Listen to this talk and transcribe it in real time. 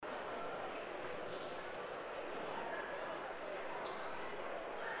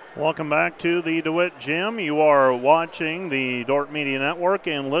Welcome back to the DeWitt Gym. You are watching the Dordt Media Network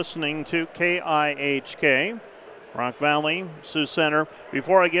and listening to KIHK, Rock Valley, Sioux Center.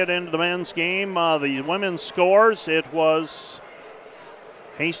 Before I get into the men's game, the women's scores, it was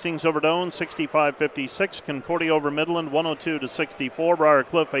Hastings over Doane, 65-56. Concordia over Midland, 102-64. Briar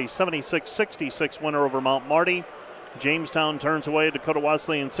Cliff, a 76-66 winner over Mount Marty. Jamestown turns away Dakota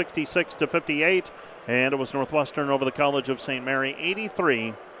Wesleyan, 66-58. And it was Northwestern over the College of St. Mary,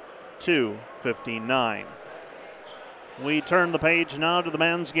 83-59. We turn the page now to the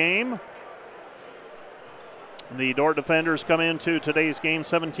men's game. The Dordt Defenders come into today's game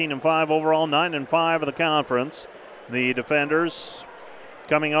 17-5 overall, 9-5 of the conference. The Defenders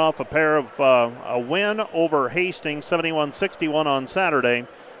coming off a pair of a win over Hastings, 71-61 on Saturday,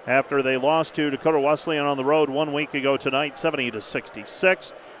 after they lost to Dakota Wesleyan on the road 1 week ago tonight,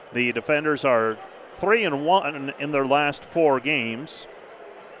 70-66. The Defenders are 3-1 in their last 4 games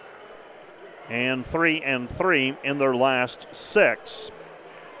and 3-3 in their last 6.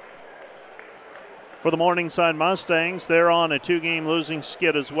 For the Morningside Mustangs, they're on a 2-game losing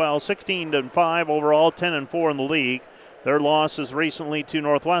skid as well, 16-5 overall, 10-4 in the league. Their losses recently to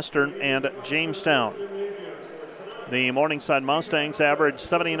Northwestern and Jamestown. The Morningside Mustangs average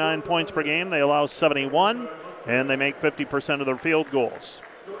 79 points per game. They allow 71, and they make 50% of their field goals.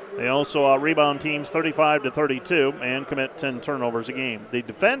 They also rebound teams 35-32 and commit 10 turnovers a game. The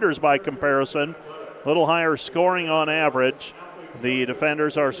Defenders, by comparison, a little higher scoring on average. The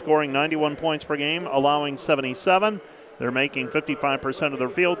Defenders are scoring 91 points per game, allowing 77. They're making 55% of their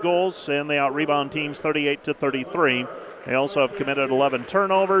field goals, and they out-rebound teams 38-33. They also have committed 11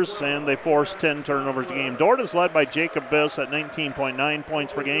 turnovers, and they forced 10 turnovers a game. Dordt is led by Jacob Biss at 19.9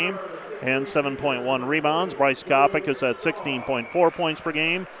 points per game and 7.1 rebounds. Bryce Kopic is at 16.4 points per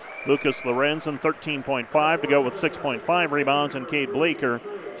game. Lucas Lorenzen, 13.5 to go with 6.5 rebounds, and Cade Bleeker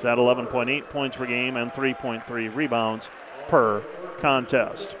is at 11.8 points per game and 3.3 rebounds per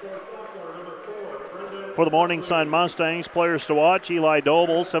contest. For the Morningside Mustangs, players to watch: Eli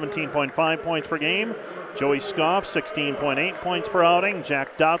Doble, 17.5 points per game. Joey Scoff, 16.8 points per outing.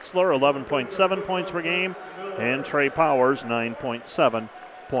 Jack Dotzler, 11.7 points per game. And Trey Powers, 9.7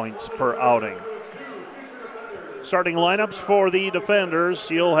 points per outing. Starting lineups for the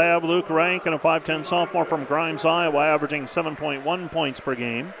Defenders, you'll have Luke Rankin, a 5'10 sophomore from Grimes, Iowa, averaging 7.1 points per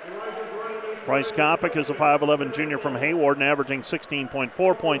game. Bryce Kopic is a 5'11 junior from Hayward and averaging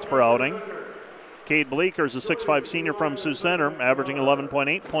 16.4 points per outing. Cade Bleeker is a 6'5 senior from Sioux Center, averaging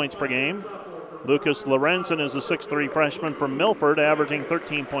 11.8 points per game. Lucas Lorenzen is a 6'3 freshman from Milford, averaging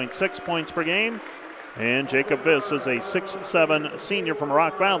 13.6 points per game. And Jacob Biss is a 6'7 senior from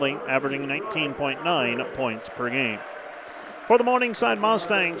Rock Valley, averaging 19.9 points per game. For the Morningside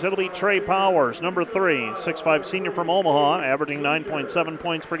Mustangs, it'll be Trey Powers, number 3, 6'5 senior from Omaha, averaging 9.7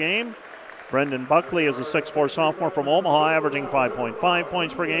 points per game. Brendan Buckley is a 6'4 sophomore from Omaha, averaging 5.5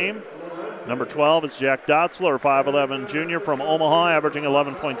 points per game. Number 12 is Jack Dotzler, 5'11 junior from Omaha, averaging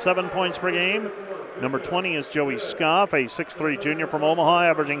 11.7 points per game. Number 20 is Joey Scoff, a 6'3 junior from Omaha,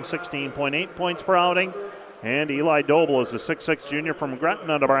 averaging 16.8 points per outing. And Eli Doble is a 6'6 junior from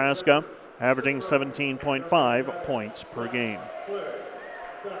Gretna, Nebraska, averaging 17.5 points per game.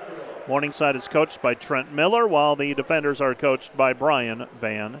 Morningside is coached by Trent Miller, while the Defenders are coached by Brian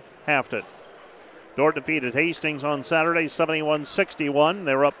Van Haften. Dordt defeated Hastings on Saturday, 71-61.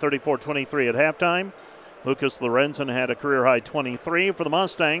 They were up 34-23 at halftime. Lucas Lorenzen had a career-high 23. For the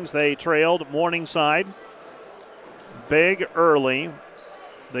Mustangs, they trailed Morningside big early.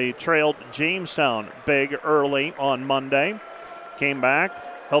 They trailed Jamestown big early on Monday. Came back,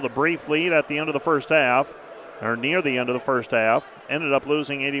 held a brief lead at the end of the first half, or near the end of the first half. Ended up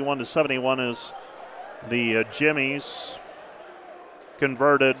losing 81-71 as the Jimmies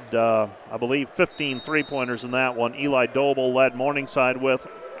converted, I believe, 15 three-pointers in that one. Eli Doble led Morningside with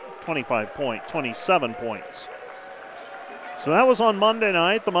 27 points. So that was on Monday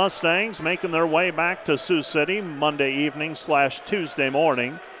night. The Mustangs making their way back to Sioux City Monday evening / Tuesday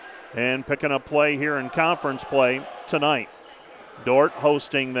morning and picking up play here in conference play tonight. Dordt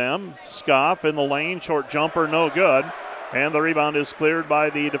hosting them. Scoff in the lane, short jumper, no good. And the rebound is cleared by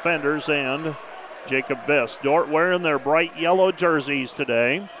the Defenders and Jacob Biss. Dordt wearing their bright yellow jerseys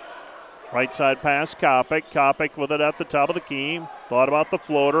today. Right side pass, Kopic. Kopic with it at the top of the key. Thought about the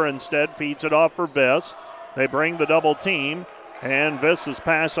floater, instead feeds it off for Biss. They bring the double team, and Biss's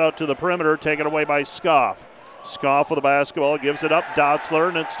pass out to the perimeter, taken away by Scoff. Scoff with the basketball, gives it up, Dotzler,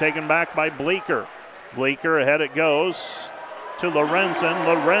 and it's taken back by Bleeker. Bleeker, ahead it goes to Lorenzen.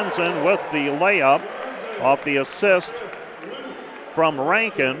 Lorenzen with the layup off the assist from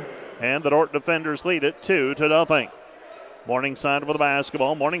Rankin, and the Dordt Defenders lead it 2-0. Morningside with the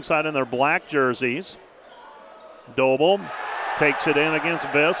basketball. Morningside in their black jerseys. Doble takes it in against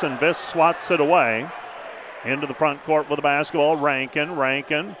Viss, and Viss swats it away. Into the front court with the basketball.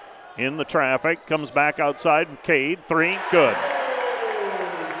 Rankin in the traffic. Comes back outside. Cade, three, good.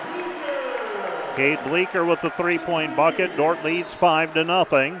 Cade Bleeker with the three-point bucket. Dordt leads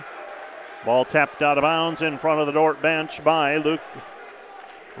 5-0. Ball tapped out of bounds in front of the Dordt bench by Luke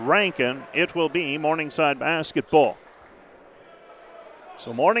Rankin. It will be Morningside basketball.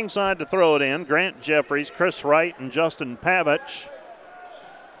 So Morningside to throw it in. Grant Jeffries, Chris Wright, and Justin Pavich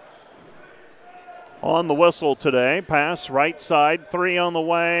on the whistle today. Pass right side, three on the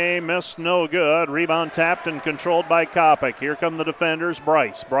way, missed, no good. Rebound tapped and controlled by Kopic. Here come the defenders.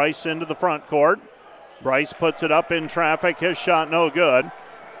 Bryce into the front court. Bryce puts it up in traffic. His shot no good.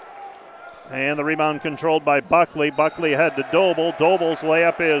 And the rebound controlled by Buckley. Buckley ahead to Doble. Doble's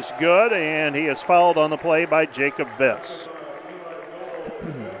layup is good, and he is fouled on the play by Jacob Viss.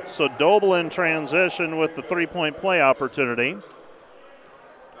 So Doble in transition with the three-point play opportunity.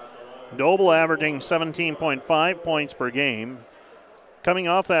 Doble averaging 17.5 points per game. Coming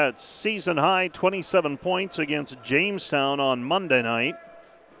off that season-high 27 points against Jamestown on Monday night.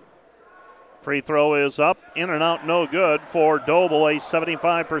 Free throw is up, in and out, no good for Doble, a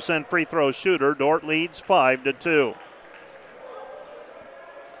 75% free throw shooter. Dordt leads 5-2.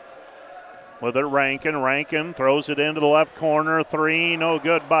 With it, Rankin throws it into the left corner. Three, no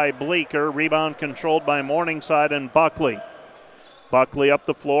good by Bleeker. Rebound controlled by Morningside and Buckley. Buckley up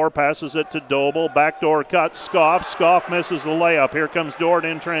the floor, passes it to Doble. Backdoor cut, Scoff. Scoff misses the layup. Here comes Dordt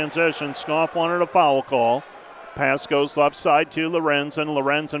in transition. Scoff wanted a foul call. Pass goes left side to Lorenzen.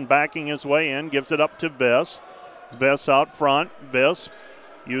 Lorenzen backing his way in, gives it up to Viss. Viss out front. Viss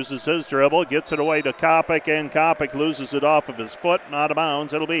uses his dribble, gets it away to Kopic, and Kopic loses it off of his foot, not out of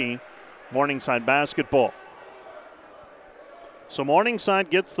bounds. It'll be Morningside basketball. So Morningside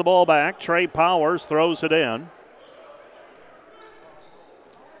gets the ball back. Trey Powers throws it in.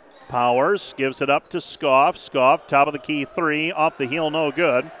 Powers gives it up to Scoff. Scoff, top of the key three, off the heel, no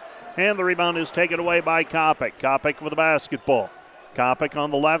good. And the rebound is taken away by Kopic. Kopic with the basketball. Kopic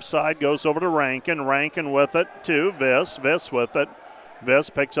on the left side goes over to Rankin. Rankin with it to Viss. Viss with it. Viss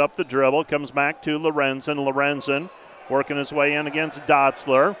picks up the dribble, comes back to Lorenzen. Lorenzen working his way in against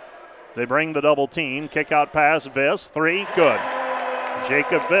Dotzler. They bring the double team. Kick out pass, Viss. Three, good.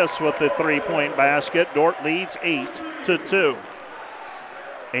 Jacob Viss with the three-point basket. Dordt leads 8-2.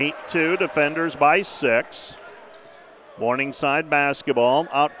 8-2, defenders by 6. Morningside basketball.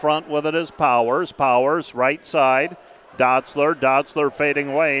 Out front with it is Powers. Powers, right side. Dotzler. Dotzler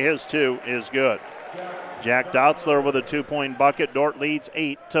fading away. His two is good. Jack Dotzler with a two-point bucket. Dordt leads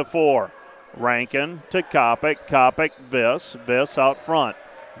 8-4. Rankin to Kopic. Kopic, Viss. Viss out front.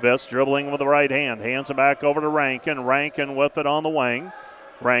 Viss dribbling with the right hand. Hands it back over to Rankin. Rankin with it on the wing.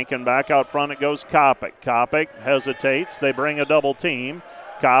 Rankin back out front. It goes Kopic. Kopic hesitates. They bring a double team.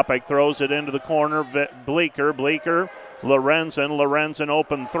 Kopic throws it into the corner. Bleeker. Lorenzen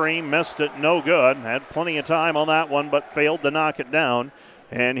open three. Missed it. No good. Had plenty of time on that one, but failed to knock it down.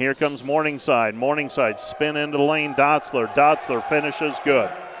 And here comes Morningside. Morningside spin into the lane. Dotzler finishes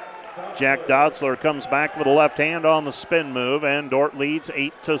good. Jack Dotzler comes back with a left hand on the spin move, and Dordt leads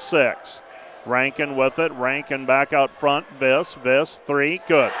 8-6. Rankin with it. Rankin back out front. Viss, three,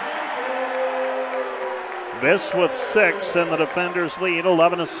 good. Viss with 6, and the defenders lead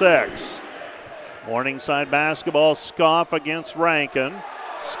 11-6. Morningside basketball, Scoff against Rankin.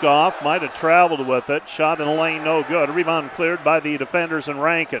 Scoff might have traveled with it. Shot in the lane, no good. Rebound cleared by the defenders and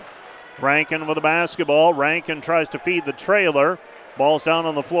Rankin. Rankin with the basketball. Rankin tries to feed the trailer. Ball's down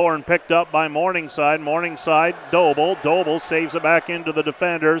on the floor and picked up by Morningside. Morningside, Doble. Doble saves it back into the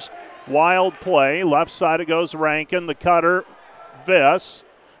defenders. Wild play. Left side it goes Rankin. The cutter, Viss.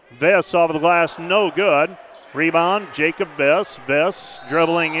 Viss off the glass, no good. Rebound, Jacob Viss. Viss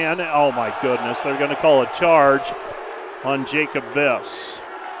dribbling in. Oh, my goodness. They're going to call a charge on Jacob Viss.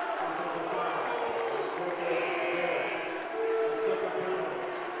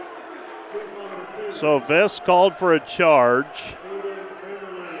 So Viss called for a charge.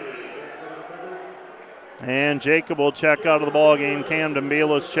 And Jacob will check out of the ball game. Camden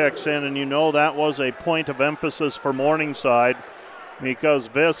Belis checks in, and you know that was a point of emphasis for Morningside because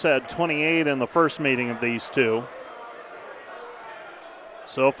Viss had 28 in the first meeting of these two.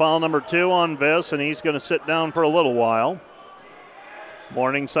 So foul number 2 on Viss, and he's going to sit down for a little while.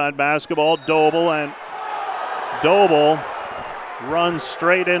 Morningside basketball, Doble runs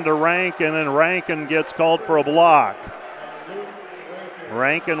straight into Rankin, and Rankin gets called for a block.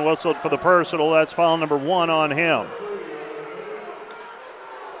 Rankin whistled for the personal. That's foul number 1 on him.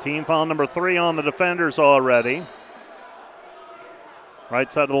 Team foul number 3 on the defenders already.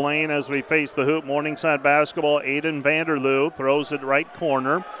 Right side of the lane as we face the hoop. Morningside basketball. Aiden Vanderloo throws it right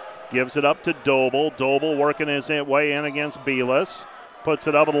corner. Gives it up to Doble. Doble working his way in against Belis. Puts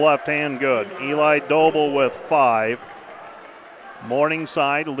it up with the left hand, good. Eli Doble with 5.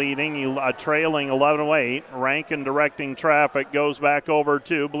 Morningside leading, trailing 11-8. Rankin directing traffic, goes back over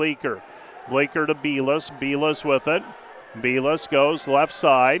to Bleeker. Bleeker to Belis. Belis with it. Belis goes left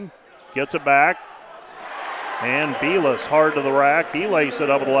side. Gets it back. And Belis hard to the rack. He lays it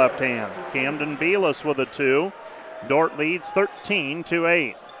up with the left hand. Camden Belis with a 2. Dordt leads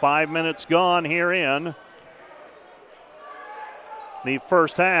 13-8. 5 minutes gone here in the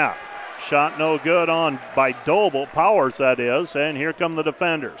first half. Shot no good on by Doble, Powers that is, and here come the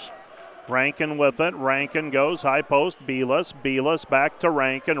defenders. Rankin with it. Rankin goes high post. Belis. Belis back to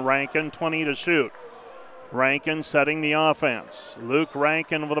Rankin. Rankin 20 to shoot. Rankin setting the offense. Luke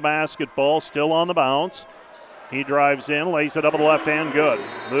Rankin with the basketball, still on the bounce. He drives in, lays it up with the left hand, good.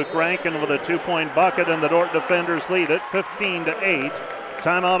 Luke Rankin with a 2-point bucket, and the Dordt defenders lead it 15-8.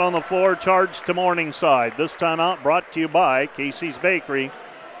 Timeout on the floor, charged to Morningside. This timeout brought to you by Casey's Bakery.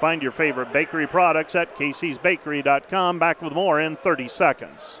 Find your favorite bakery products at caseysbakery.com. Back with more in 30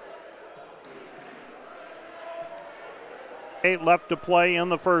 seconds. 8 left to play in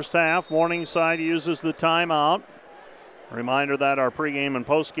the first half. Morningside uses the timeout. Reminder that our pregame and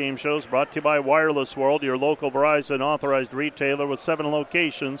postgame shows brought to you by Wireless World, your local Verizon authorized retailer with 7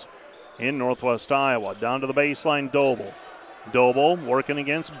 locations in Northwest Iowa. Down to the baseline, Doble. Doble working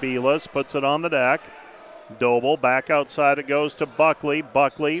against Belis, puts it on the deck. Doble back outside, it goes to Buckley.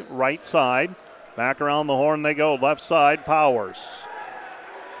 Buckley right side. Back around the horn they go, left side, Powers.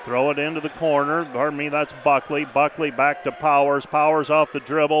 Throw it into the corner. Pardon me, that's Buckley. Buckley back to Powers. Powers off the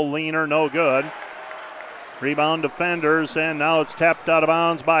dribble. Leaner, no good. Rebound defenders, and now it's tapped out of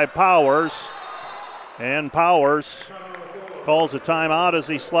bounds by Powers. And Powers calls a timeout as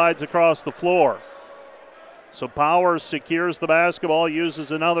he slides across the floor. So Powers secures the basketball, uses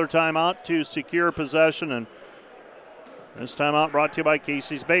another timeout to secure possession. And this timeout brought to you by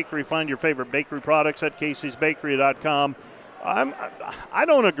Casey's Bakery. Find your favorite bakery products at caseysbakery.com. I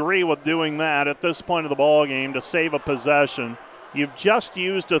don't agree with doing that at this point of the ball game to save a possession. You've just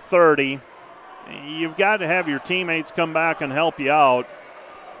used a 30. You've got to have your teammates come back and help you out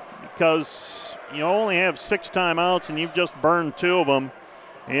because you only have 6 timeouts and you've just burned 2 of them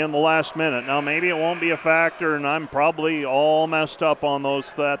in the last minute. Now, maybe it won't be a factor, and I'm probably all messed up on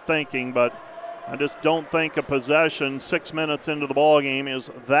that thinking, but I just don't think a possession 6 minutes into the ball game is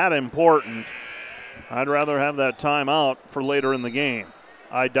that important. I'd rather have that timeout for later in the game.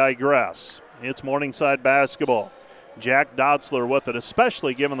 I digress. It's Morningside basketball. Jack Dotzler with it,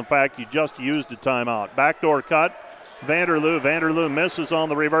 especially given the fact you just used a timeout. Backdoor cut. Vanderloo. Vanderloo misses on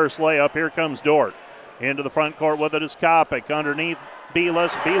the reverse layup. Here comes Dordt. Into the front court with it is Kopic. Underneath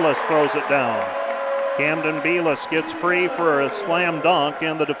Belis. Belis throws it down. Camden Belis gets free for a slam dunk,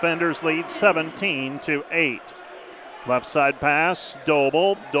 and the defenders lead 17-8. Left side pass,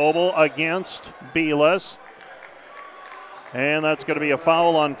 Doble. Doble against Belis. And that's going to be a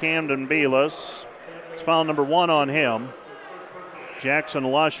foul on Camden Belis. It's foul number 1 on him. Jackson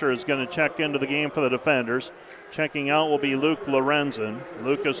Lusher is going to check into the game for the defenders. Checking out will be Luke Lorenzen.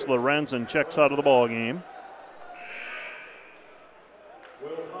 Lucas Lorenzen checks out of the ball game.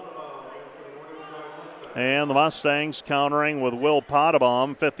 And the Mustangs countering with Will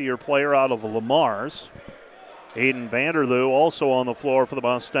Potabom, fifth-year player out of the Lamars. Aiden Vanderloo also on the floor for the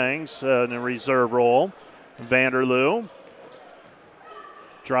Mustangs in a reserve role. Vanderloo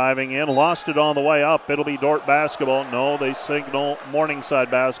driving in, lost it on the way up. It'll be Dordt basketball. No, they signal Morningside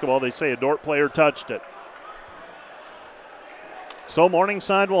basketball. They say a Dordt player touched it. So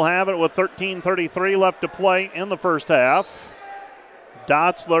Morningside will have it with 13:33 left to play in the first half.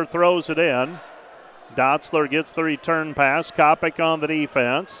 Dotzler throws it in. Dotzler gets the return pass. Kopic on the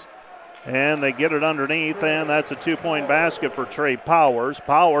defense. And they get it underneath, and that's a 2-point basket for Trey Powers.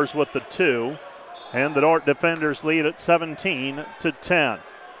 Powers with the 2. And the Dordt defenders lead at 17-10.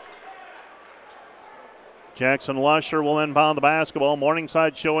 Jackson Lusher will inbound the basketball.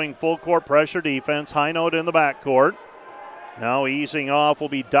 Morningside showing full court pressure defense. High note in the backcourt. Now easing off will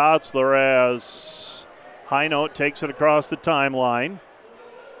be Dotzler as High note takes it across the timeline.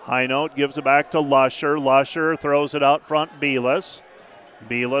 High note gives it back to Lusher. Lusher throws it out front, Belis.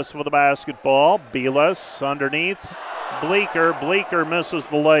 Belis with the basketball. Belis underneath. Bleeker. Bleeker misses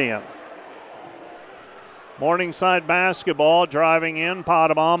the lay-in. Morningside basketball driving in.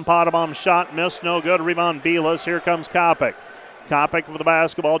 Potabom. Potabom shot missed. No good. Rebound Belis. Here comes Kopic. Kopic with the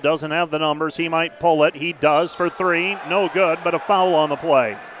basketball. Doesn't have the numbers. He might pull it. He does for 3. No good, but a foul on the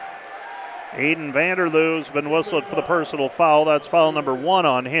play. Aiden Vanderloo's been whistled for the personal foul. That's foul number 1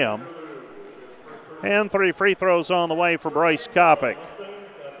 on him. And 3 free throws on the way for Bryce Kopic.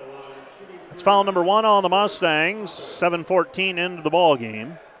 It's foul number 1 on the Mustangs. 7:14 into the ball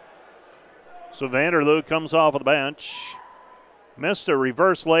game. So Vanderloo comes off of the bench. Missed a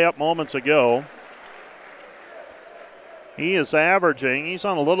reverse layup moments ago. He is averaging, he's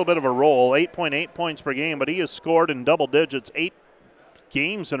on a little bit of a roll, 8.8 points per game, but he has scored in double digits 8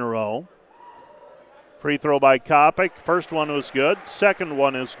 games in a row. Free throw by Kopic. First one was good. Second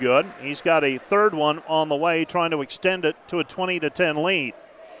one is good. He's got a third one on the way, trying to extend it to a 20-10 lead.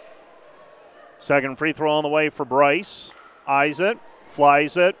 Second free throw on the way for Bryce. Eyes it,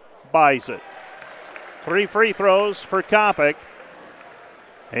 flies it, buys it. 3 free throws for Kopic.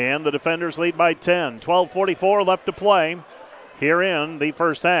 And the defenders lead by 10. 12:44 left to play here in the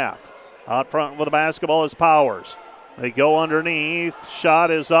first half. Out front with the basketball is Powers. They go underneath. Shot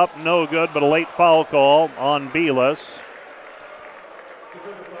is up, no good, but a late foul call on Belis.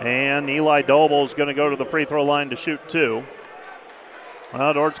 And Eli Doble is going to go to the free throw line to shoot 2.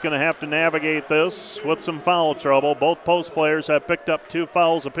 Well, Dort's going to have to navigate this with some foul trouble. Both post players have picked up 2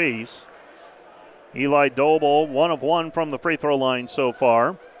 fouls apiece. Eli Doble, 1 of 1 from the free throw line so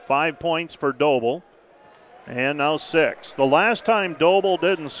far. 5 points for Doble. And now 6. The last time Doble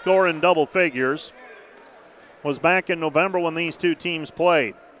didn't score in double figures was back in November when these two teams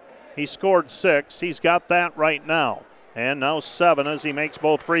played. He scored 6. He's got that right now. And now 7 as he makes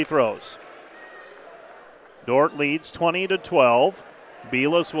both free throws. Dort leads 20-12.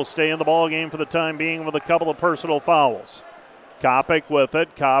 Belis will stay in the ballgame for the time being with a couple of personal fouls. Kopic with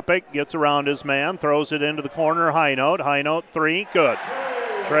it. Kopic gets around his man, throws it into the corner. Highnote 3, good.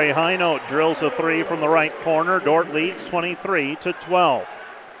 Trey Highnote drills a 3 from the right corner. Dort leads 23-12.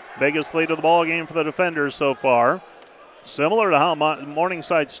 Biggest lead of the ballgame for the defenders so far. Similar to how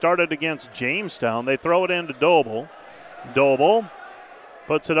Morningside started against Jamestown, they throw it into Doble. Doble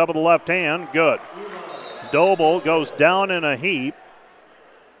puts it up with the left hand, good. Doble goes down in a heap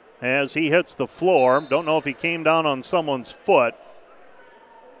as he hits the floor. Don't know if he came down on someone's foot.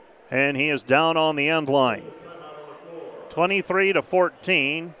 And he is down on the end line.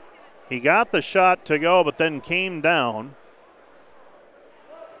 23-14. He got the shot to go, but then came down.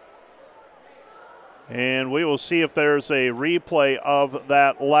 And we will see if there's a replay of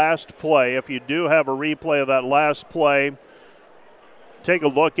that last play. If you do have a replay of that last play, take a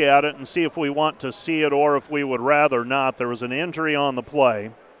look at it and see if we want to see it or if we would rather not. There was an injury on the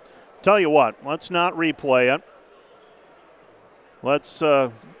play. Tell you what, let's not replay it. Let's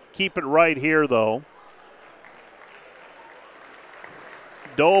keep it right here, though.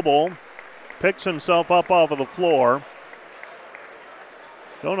 Doble picks himself up off of the floor.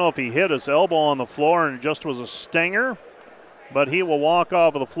 Don't know if he hit his elbow on the floor and it just was a stinger, but he will walk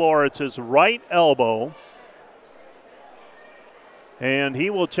off of the floor. It's his right elbow, and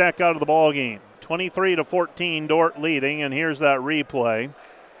he will check out of the ball game. 23-14, Dort leading, and here's that replay.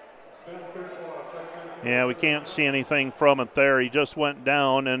 Yeah, we can't see anything from it there. He just went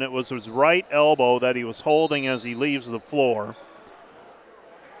down, and it was his right elbow that he was holding as he leaves the floor.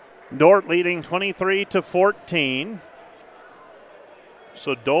 Dort leading 23-14.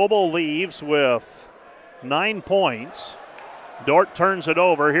 So Doble leaves with 9 points. Dort turns it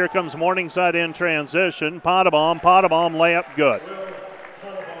over. Here comes Morningside in transition. Potabom layup good.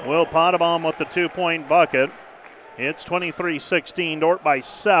 Will Potabom with the 2-point bucket. It's 23-16, Dort by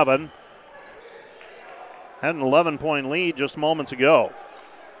 7. Had an 11-point lead just moments ago.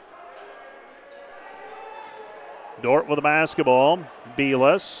 Dort with the basketball.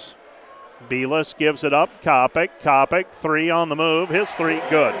 Belis gives it up. Kopic, 3 on the move. His 3,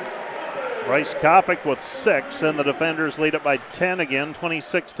 good. Bryce Kopic with 6, and the defenders lead it by 10 again,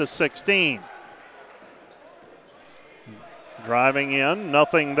 26-16. Driving in,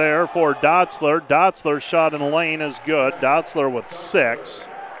 nothing there for Dotzler. Dotzler's shot in the lane is good. Dotzler with 6.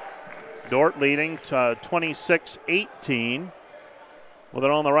 Dort leading to 26-18. With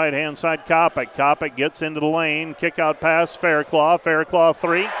it on the right-hand side, Kopic. Kopic gets into the lane. Kick out pass, Fairclough. Fairclough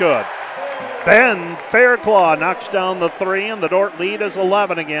 3, good. Ben Fairclough knocks down the 3, and the Dort lead is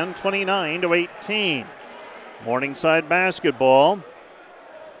 11 again, 29-18. Morningside basketball.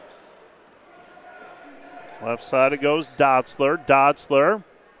 Left side it goes, Dotzler.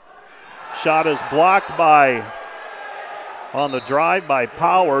 Shot is blocked on the drive by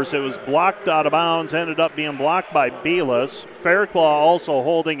Powers. It was blocked out of bounds, ended up being blocked by Belis. Fairclough also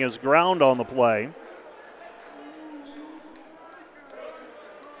holding his ground on the play.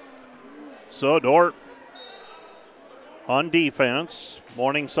 So Dort on defense.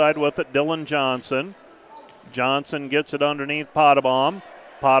 Morningside with it, Dylan Johnson. Johnson gets it underneath Potabom.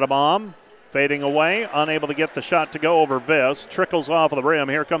 Potabom Fading away, unable to get the shot to go over Viss. Trickles off of the rim.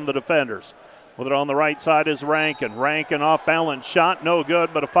 Here come the defenders. With it on the right side is Rankin. Rankin off balance shot, no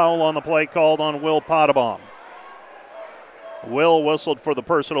good, but a foul on the play called on Will Potabom. Will whistled for the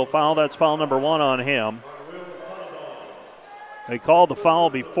personal foul. That's foul number 1 on him. They called the foul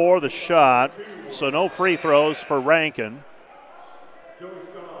before the shot, so no free throws for Rankin.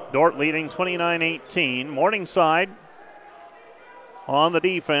 Dordt leading 29-18. Morningside on the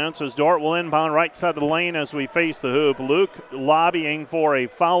defense as Dordt will inbound right side of the lane as we face the hoop. Luke lobbying for a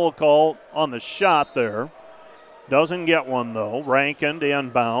foul call on the shot there. Doesn't get one though. Rankin to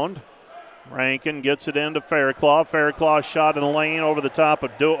inbound. Rankin gets it into Fairclough. Fairclough shot in the lane over the top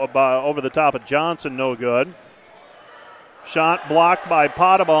of Johnson, no good. Shot blocked by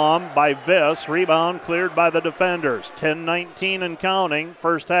Potabom by Viss. Rebound cleared by the defenders. 10-19 and counting,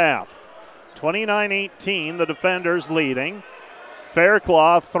 first half. 29-18, the defenders leading.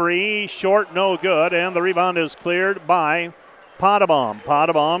 Fairclough, 3, short, no good, and the rebound is cleared by Potabom.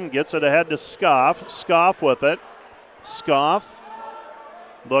 Potabom gets it ahead to Scoff. Scoff with it. Scoff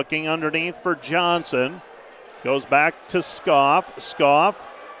looking underneath for Johnson. Goes back to Scoff. Scoff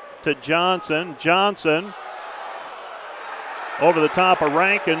to Johnson. Johnson over the top of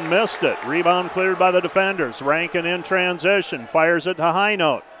Rankin, missed it. Rebound cleared by the defenders. Rankin in transition, fires it to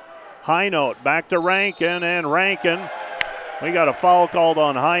Highnote. Highnote back to Rankin, and Rankin, we got a foul called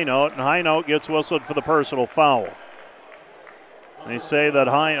on Highnote, and Highnote gets whistled for the personal foul. They say that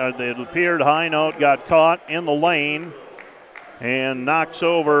it appeared Highnote got caught in the lane and knocks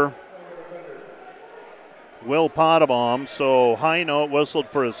over Will Potabom, so Highnote whistled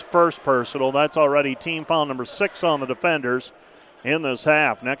for his first personal. That's already team foul number 6 on the defenders in this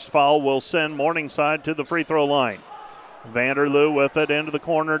half. Next foul will send Morningside to the free throw line. Vanderloo with it into the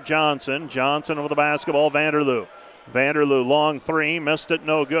corner. Johnson with the basketball. Vanderloo long 3, missed it,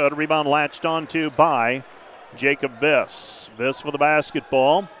 no good. Rebound latched onto by Jacob Viss. Viss for the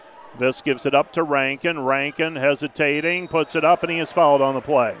basketball. Viss gives it up to Rankin. Rankin hesitating, puts it up, and he is fouled on the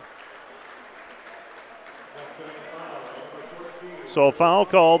play. So a foul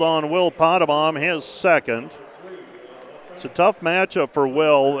called on Will Potabom, his second. It's a tough matchup for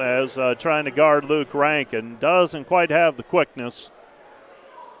Will as trying to guard Luke Rankin. Doesn't quite have the quickness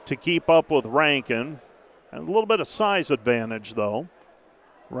to keep up with Rankin. And a little bit of size advantage, though.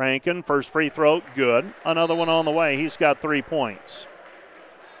 Rankin, first free throw, good. Another one on the way. He's got 3 points.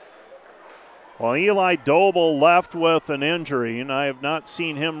 Well, Eli Doble left with an injury, and I have not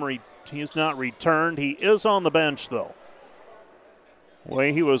seen him. He's not returned. He is on the bench, though. The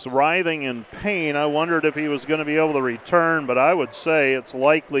way he was writhing in pain, I wondered if he was going to be able to return, but I would say it's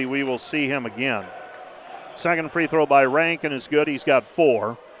likely we will see him again. Second free throw by Rankin is good. He's got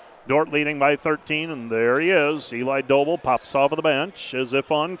 4. Dordt leading by 13, and there he is. Eli Doble pops off of the bench as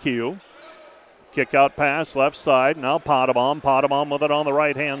if on cue. Kick out pass left side. Now Potabom. Potabom with it on the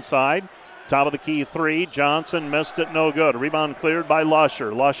right-hand side. Top of the key 3. Johnson missed it, no good. Rebound cleared by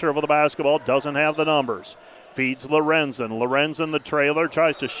Lusher. Lusher over the basketball, doesn't have the numbers. Feeds Lorenzen. Lorenzen, the trailer,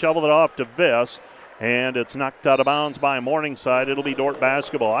 tries to shovel it off to Viss, and it's knocked out of bounds by Morningside. It'll be Dordt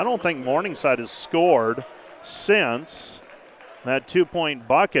basketball. I don't think Morningside has scored since that 2-point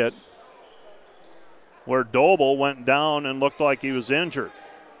bucket where Doble went down and looked like he was injured.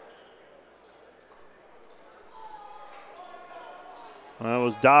 That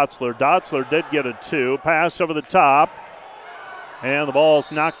was Dotzler. Dotzler did get a 2. Pass over the top. And the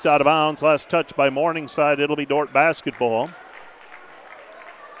ball's knocked out of bounds. Last touch by Morningside. It'll be Dordt basketball.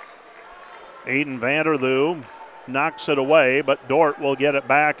 Aiden Vanderloo knocks it away, but Dordt will get it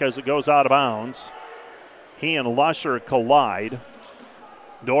back as it goes out of bounds. He and Lusher collide.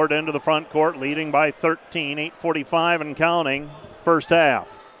 Dordt into the front court, leading by 13. 8:45 and counting. First half.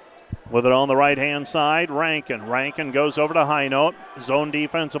 With it on the right-hand side, Rankin. Rankin goes over to Highnote. Zone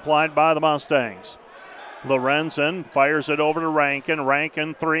defense applied by the Mustangs. Lorenzen fires it over to Rankin.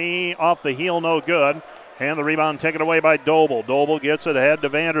 Rankin 3 off the heel, no good. And the rebound taken away by Doble. Doble gets it ahead to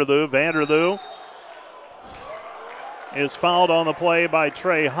Vanderloo. Vanderloo is fouled on the play by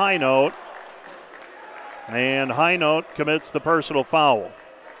Trey Highnote. And Highnote commits the personal foul.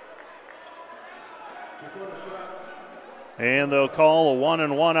 And they'll call a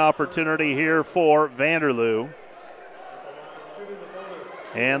 1-and-1 opportunity here for Vanderloo.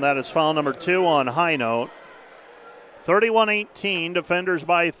 And that is foul number 2 on Highnote. 31-18, defenders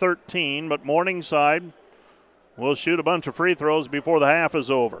by 13, but Morningside will shoot a bunch of free throws before the half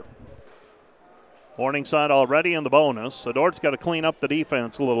is over. Morningside already in the bonus, so Dordt's got to clean up the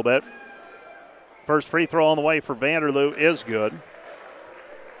defense a little bit. First free throw on the way for Vanderloo is good.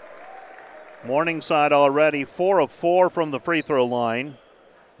 Morningside already 4 of 4 from the free throw line.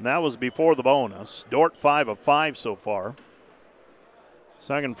 And that was before the bonus. Dordt 5 of 5 so far.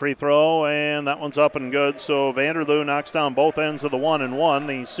 Second free throw, and that one's up and good. So Vanderloo knocks down both ends of the 1-and-1,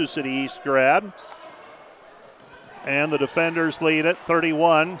 the Sioux City East grad. And the defenders lead it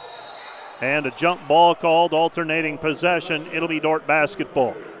 31. And a jump ball called, alternating possession. It'll be Dordt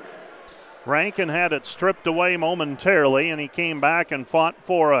basketball. Rankin had it stripped away momentarily, and he came back and fought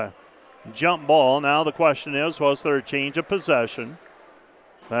for a jump ball. Now the question is, was there a change of possession?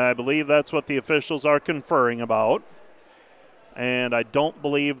 I believe that's what the officials are conferring about. And I don't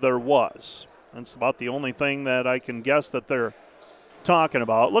believe there was. That's about the only thing that I can guess that they're talking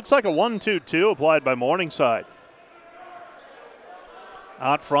about. Looks like a 1-2-2 applied by Morningside.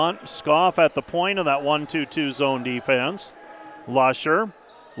 Out front, Scoff at the point of that 1-2-2 zone defense. Lusher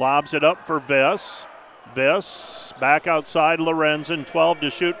lobs it up for Viss. Viss back outside Lorenzen, 12 to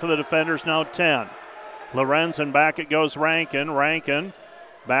shoot for the defenders, now 10. Lorenzen back it goes Rankin. Rankin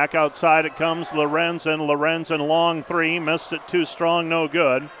back outside it comes Lorenzen. Lorenzen long three, missed it too strong, no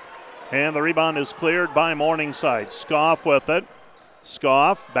good. And the rebound is cleared by Morningside. Scoff with it.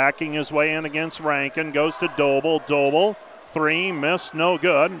 Scoff backing his way in against Rankin, goes to Doble. Doble, three, missed, no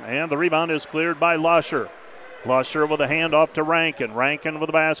good. And the rebound is cleared by Lusher. Lusher with a handoff to Rankin. Rankin with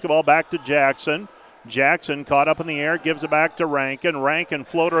the basketball back to Jackson. Jackson caught up in the air, gives it back to Rankin. Rankin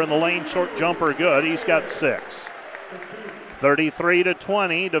floater in the lane, short jumper good. He's got 6.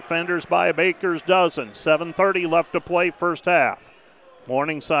 33-20, defenders by a baker's dozen. 7:30 left to play first half.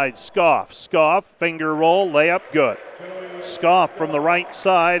 Morningside Scoff. Scoff, finger roll, layup, good. Scoff from the right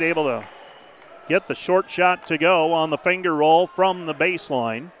side, able to get the short shot to go on the finger roll from the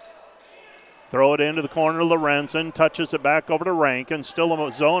baseline. Throw it into the corner, Lorenzen touches it back over to Rankin. Still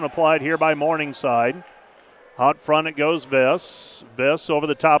a zone applied here by Morningside. Out front it goes Viss. Viss over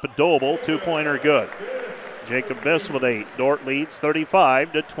the top of Doble, two-pointer good. Jacob Viss with 8. Dordt leads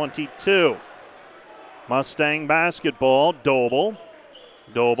 35-22. Mustang basketball, Doble.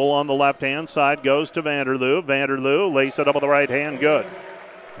 Doble on the left-hand side goes to Vanderloo. Vanderloo lays it up with the right hand, good.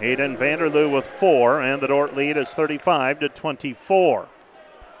 Aiden Vanderloo with 4, and the Dordt lead is 35-24.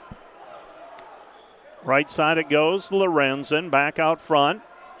 Right side it goes, Lorenzen back out front.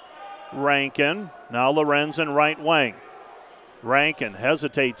 Rankin, now Lorenzen right wing. Rankin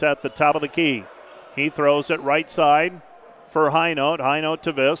hesitates at the top of the key. He throws it right side for Highnote. Highnote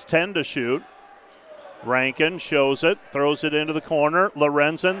to Viss, 10 to shoot. Rankin shows it, throws it into the corner.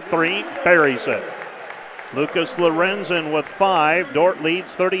 Lorenzen, 3, buries it. Lucas Lorenzen with 5. Dordt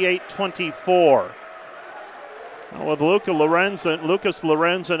leads 38-24. With Lucas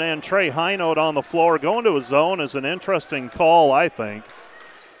Lorenzen and Trey Highnote on the floor, going to a zone is an interesting call, I think.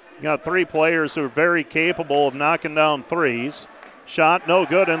 You got 3 players who are very capable of knocking down threes. Shot no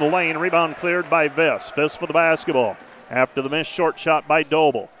good in the lane. Rebound cleared by Viss. Viss for the basketball. After the missed short shot by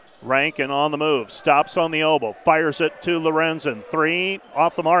Doble. Rankin on the move. Stops on the elbow. Fires it to Lorenzen. 3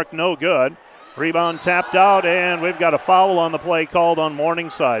 off the mark, no good. Rebound tapped out, and we've got a foul on the play called on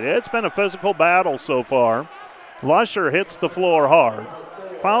Morningside. It's been a physical battle so far. Lusher hits the floor hard.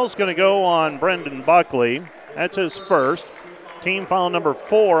 Foul's going to go on Brendan Buckley. That's his first. Team foul number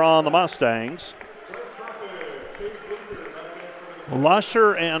 4 on the Mustangs.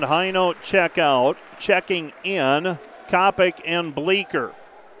 Lusher and Highnote check out. Checking in, Kopic and Bleeker.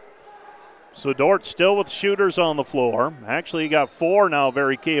 So Dordt still with shooters on the floor. Actually, you got 4 now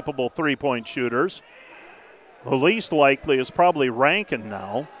very capable three-point shooters. The least likely is probably Rankin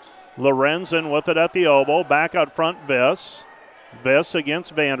now. Lorenzen with it at the elbow. Back out front, Viss. Viss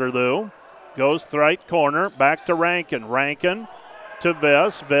against Vanderloo. Goes right corner, back to Rankin. Rankin to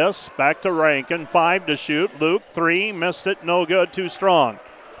Viss. Viss back to Rankin. 5 to shoot. Luke, 3, missed it, no good, too strong.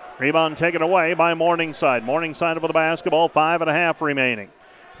 Rebound taken away by Morningside. Morningside with the basketball, 5.5 remaining.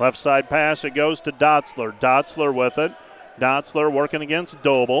 Left side pass, it goes to Dotzler. Dotzler with it. Dotzler working against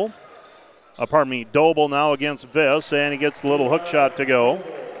Doble. Doble now against Viss, and he gets the little hook shot to go.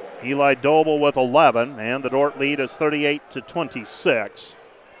 Eli Doble with 11, and the Dordt lead is 38-26.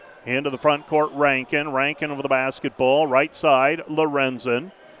 Into the front court, Rankin. Rankin with the basketball. Right side,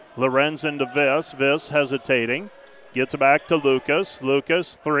 Lorenzen. Lorenzen to Viss. Viss hesitating. Gets it back to Lucas.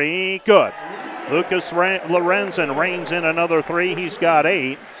 Lucas, 3, good. Lucas Lorenzen reins in another 3. He's got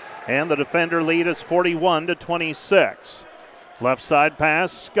 8. And the defender lead is 41-26. Left side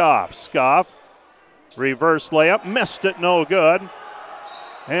pass, Scoff. Scoff, reverse layup, missed it, no good.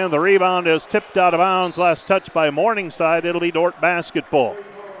 And the rebound is tipped out of bounds. Last touch by Morningside. It'll be Dordt basketball.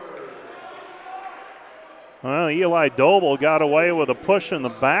 Well, Eli Doble got away with a push in the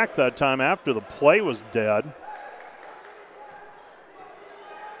back that time after the play was dead.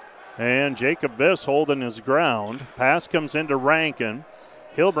 And Jacob Viss holding his ground. Pass comes into Rankin.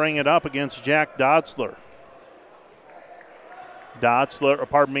 He'll bring it up against Jack Dotzler.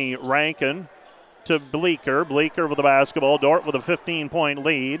 Rankin to Bleeker. Bleeker with the basketball. Dordt with a 15-point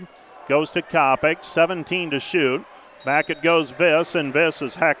lead. Goes to Kopic, 17 to shoot. Back it goes Viss, and Viss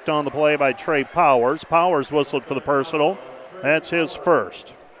is hacked on the play by Trey Powers. Powers whistled for the personal. That's his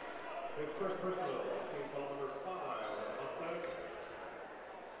first. His first personal, team foul number 5, Mustangs.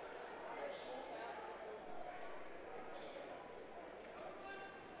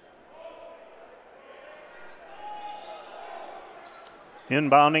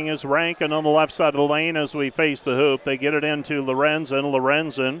 Inbounding is Rankin on the left side of the lane as we face the hoop. They get it into Lorenzen.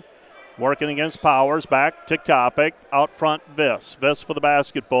 Lorenzen working against Powers. Back to Kopic. Out front, Viss. Viss for the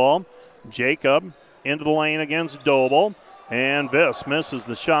basketball. Jacob into the lane against Doble. And Viss misses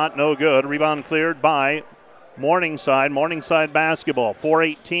the shot. No good. Rebound cleared by Morningside. Morningside basketball.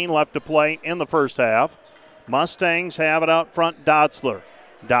 4:18 left to play in the first half. Mustangs have it out front. Dotzler.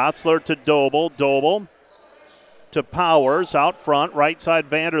 Dotzler to Doble. Doble to Powers out front. Right side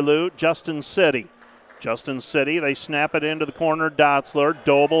Vanderloo. Justin City. Justin City, they snap it into the corner. Dotzler.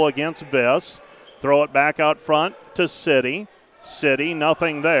 Doble against Viss. Throw it back out front to City. City,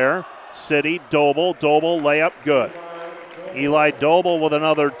 nothing there. City, Doble. Doble, layup, good. Eli Doble with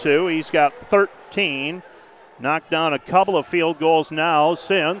another 2. He's got 13. Knocked down a couple of field goals now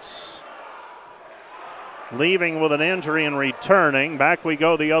since leaving with an injury and returning. Back we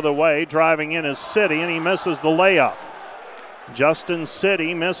go the other way. Driving in is City, and he misses the layup. Justin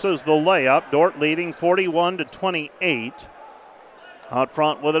City misses the layup. Dordt leading 41-28. Out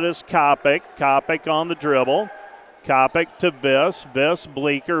front with it is Kopic. Kopic on the dribble. Kopic to Viss. Viss,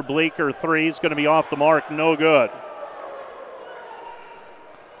 Bleeker. Bleeker 3 is going to be off the mark. No good.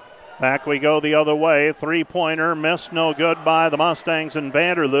 Back we go the other way. Three-pointer missed, no good by the Mustangs and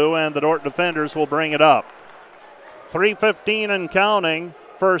Vanderloo, and the Dordt defenders will bring it up. 3:15 and counting,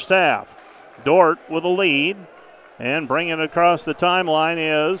 first half. Dordt with a lead, and bringing it across the timeline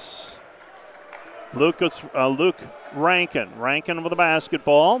is Luke Rankin. Rankin with the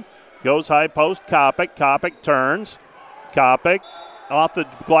basketball. Goes high post, Kopic. Kopic turns. Kopic off the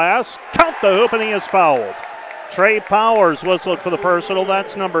glass. Count the hoop, and he is fouled. Trey Powers whistled for the personal.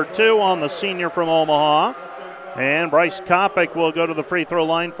 That's number 2 on the senior from Omaha. And Bryce Kopic will go to the free throw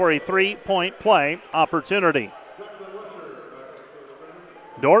line for a 3-point play opportunity.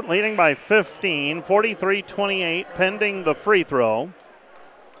 Dordt leading by 15, 43-28, pending the free throw.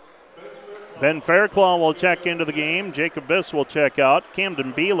 Ben Fairclough will check into the game. Jacob Viss will check out.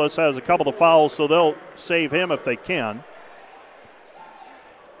 Camden Belis has a couple of fouls, so they'll save him if they can.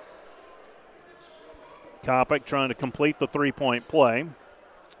 Kopic trying to complete the 3-point play.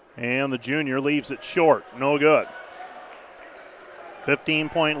 And the junior leaves it short. No good.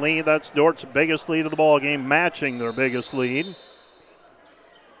 15-point lead. That's Dordt's biggest lead of the ball game, matching their biggest lead.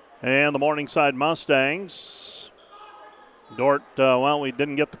 And the Morningside Mustangs. Dordt, we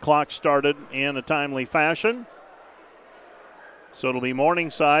didn't get the clock started in a timely fashion. So it'll be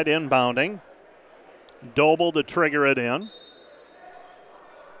Morningside inbounding. Doble to trigger it in.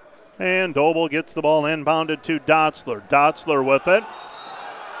 And Doble gets the ball inbounded to Dotzler. Dotzler with it.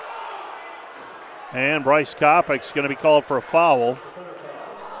 And Bryce Kopic's going to be called for a foul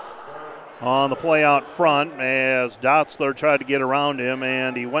on the play out front as Dotzler tried to get around him,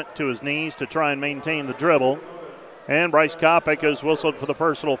 and he went to his knees to try and maintain the dribble. And Bryce Kopic has whistled for the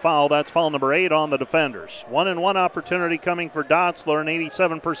personal foul. That's foul number 8 on the defenders. 1-and-1 opportunity coming for Dotzler, an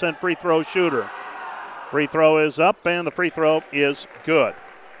 87% free throw shooter. Free throw is up, and the free throw is good.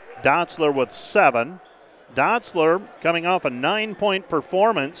 Dotzler with 7. Dotzler coming off a 9-point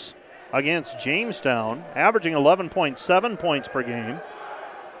performance against Jamestown, averaging 11.7 points per game.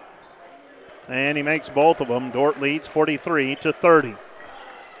 And he makes both of them. Dordt leads 43-30.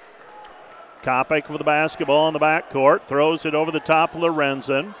 Kopic with the basketball in the backcourt, throws it over the top of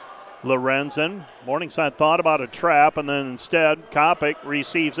Lorenzen. Morningside thought about a trap, and then instead Kopic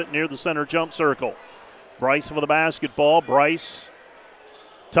receives it near the center jump circle. Bryce with the basketball. Bryce,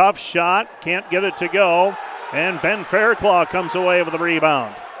 tough shot, can't get it to go, and Ben Fairclough comes away with the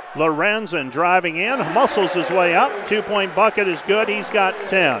rebound. Lorenzen driving in, muscles his way up. 2-point bucket is good. He's got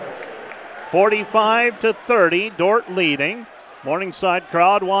 10. 45-30, Dordt leading. Morningside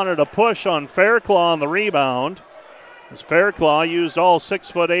crowd wanted a push on Fairclough on the rebound, as Fairclough used all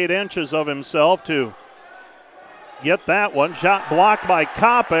 6 foot 8 inches of himself to get that one. Shot blocked by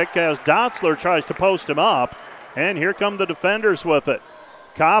Kopic as Dotzler tries to post him up, and here come the defenders with it.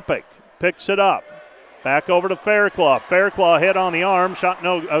 Kopic picks it up. Back over to Fairclough. Fairclough hit on the arm, shot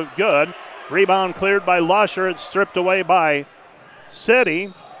no good. Rebound cleared by Lusher. It's stripped away by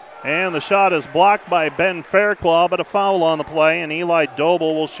City. And the shot is blocked by Ben Fairclough, but a foul on the play, and Eli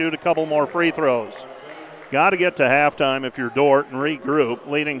Doble will shoot a couple more free throws. Got to get to halftime if you're Dordt and regroup,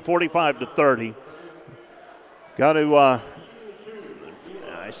 leading 45-30. Got to, I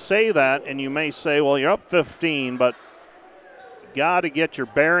say that, and you may say, well, you're up 15, but got to get your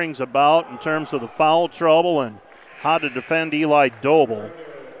bearings about in terms of the foul trouble and how to defend Eli Doble.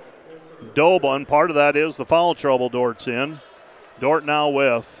 And part of that is the foul trouble Dort's in. Dordt now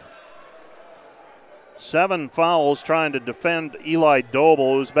with 7 fouls trying to defend Eli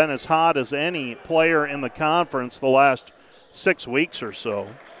Doble, who's been as hot as any player in the conference the last 6 weeks or so.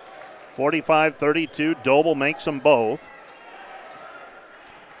 45-32, Doble makes them both.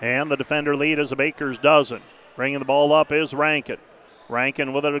 And the defender lead is a baker's dozen. Bringing the ball up is Rankin.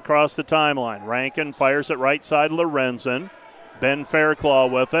 Rankin with it across the timeline. Rankin fires it right side Lorenzen. Ben Fairclough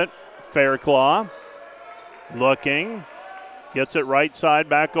with it. Fairclough looking. Gets it right side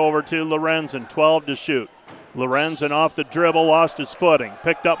back over to Lorenzen. 12 to shoot. Lorenzen off the dribble, lost his footing.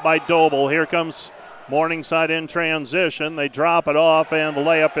 Picked up by Doble. Here comes Morningside in transition. They drop it off, and the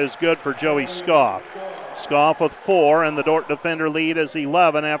layup is good for Joey Scoff. Scoff with 4, and the Dordt defender lead is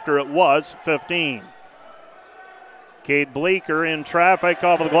 11 after it was 15. Cade Bleeker in traffic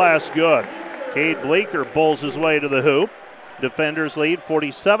off of the glass, good. Cade Bleeker pulls his way to the hoop. Defenders lead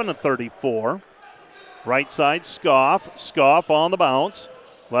 47-34. Right side, Scoff. Scoff on the bounce.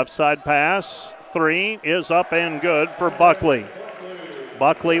 Left side pass, 3 is up and good for Buckley.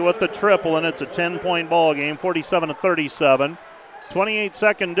 Buckley with the triple, and it's a 10-point ball game, 47-37.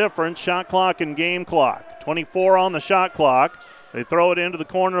 28-second difference, shot clock and game clock. 24 on the shot clock. They throw it into the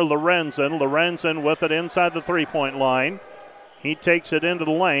corner, Lorenzen. Lorenzen with it inside the three-point line. He takes it into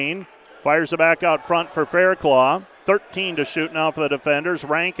the lane, fires it back out front for Fairclough. 13 to shoot now for the defenders.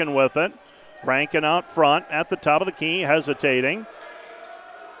 Rankin with it. Rankin out front at the top of the key, hesitating.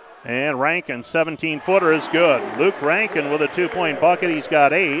 And Rankin, 17-footer is good. Luke Rankin with a 2-point bucket. He's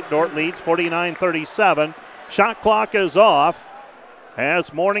got 8. Dordt leads 49-37. Shot clock is off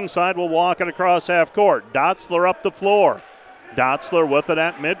as Morningside will walk it across half court. Dotzler up the floor. Dotzler with it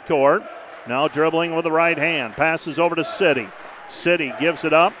at midcourt. Now dribbling with the right hand. Passes over to City. City gives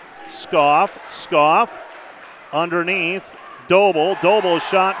it up. Scoff. Underneath. Doble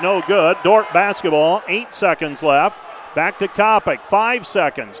shot no good. Dordt basketball. 8 seconds left. Back to Kopic. 5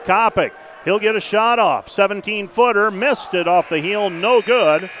 seconds. Kopic. He'll get a shot off. 17-footer. Missed it off the heel. No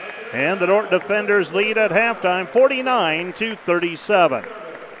good. And the Dordt defenders lead at halftime 49-37.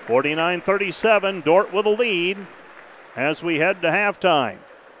 49-37. Dordt with a lead as we head to halftime.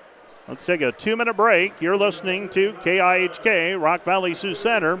 Let's take a 2-minute break. You're listening to KIHK, Rock Valley Sioux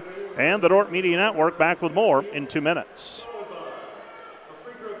Center, and the Dordt Media Network. Back with more in 2 minutes.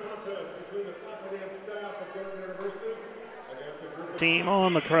 Team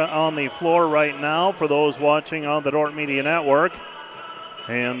on the floor right now for those watching on the Dordt Media Network.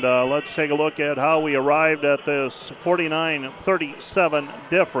 And let's take a look at how we arrived at this 49-37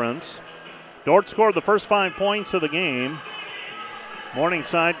 difference. Dordt scored the first 5 points of the game.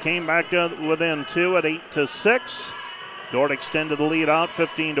 Morningside came back to within 2 at 8-6. Dordt extended the lead out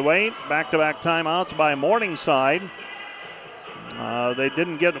 15-8. Back-to-back timeouts by Morningside. They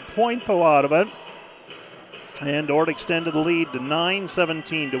didn't get a point though out of it. And Dordt extended the lead to 9,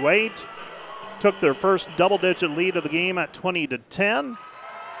 17-8. Took their first double-digit lead of the game at 20-10.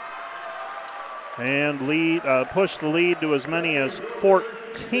 And pushed the lead to as many as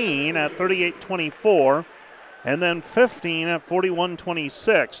 14 at 38-24. And then 15 at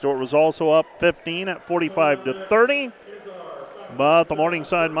 41-26. Dordt was also up 15 at 45-30. But the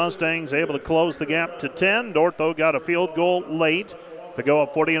Morningside Mustangs able to close the gap to 10. Dordt, though, got a field goal late to go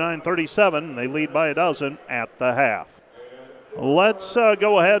up 49-37. They lead by a dozen at the half. Let's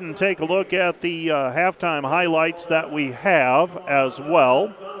go ahead and take a look at the halftime highlights that we have as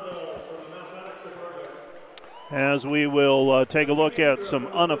well. As we will take a look at some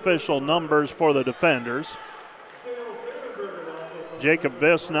unofficial numbers for the defenders. Jacob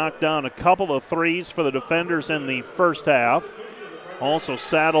Viss knocked down a couple of threes for the defenders in the first half. Also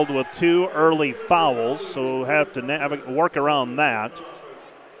saddled with 2 early fouls, so we'll have to work around that.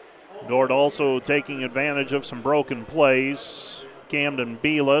 Dordt also taking advantage of some broken plays. Camden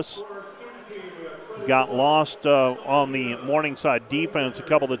Beelis got lost on the Morningside defense a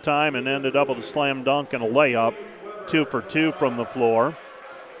couple of times and ended up with a slam dunk and a layup. 2 for 2 from the floor.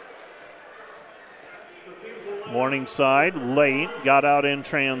 Morningside late, got out in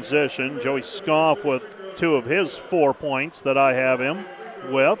transition. Joey Scoff with 2 of his 4 points that I have him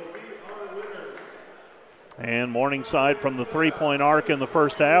with. And Morningside from the 3-point arc in the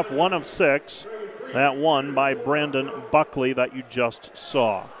first half, 1 of 6. That one by Brendan Buckley that you just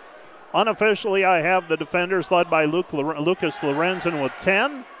saw. Unofficially, I have the defenders led by Lucas Lorenzen with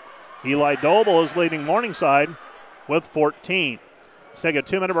 10. Eli Doble is leading Morningside with 14. Let's take a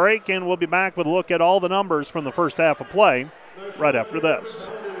 2-minute break, and we'll be back with a look at all the numbers from the first half of play right after this.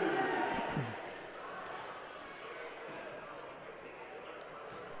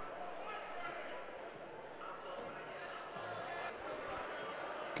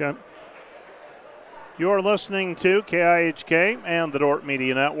 Okay. You're listening to KIHK and the Dordt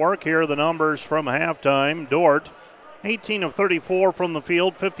Media Network. Here are the numbers from halftime. Dordt, 18 of 34 from the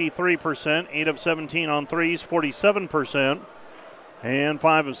field, 53%. 8 of 17 on threes, 47%. And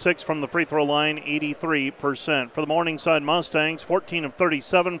 5 of 6 from the free throw line, 83%. For the Morningside Mustangs, 14 of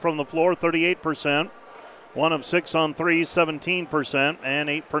 37 from the floor, 38%. 1 of 6 on threes, 17%. And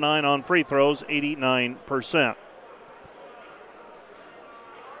 8 for 9 on free throws, 89%.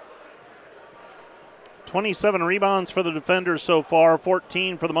 27 rebounds for the defenders so far,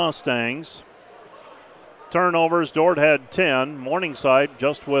 14 for the Mustangs. Turnovers, Dordt had 10, Morningside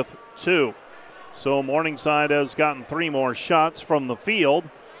just with 2. So Morningside has gotten 3 more shots from the field,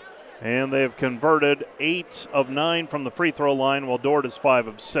 and they've converted 8 of 9 from the free throw line, while Dordt is 5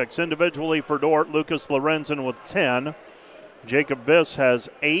 of 6. Individually for Dordt, Lucas Lorenzen with 10. Jacob Biss has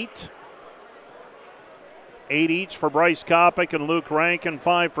 8. 8 each for Bryce Kopic and Luke Rankin,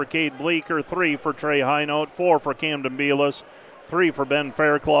 5 for Cade Bleeker, 3 for Trey Highnote, 4 for Camden Beelis, 3 for Ben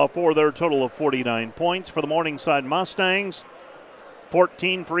Fairclough, for their total of 49 points. For the Morningside Mustangs,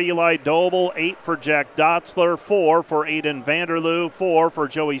 14 for Eli Doble, 8 for Jack Dotzler, 4 for Aiden Vanderloo, 4 for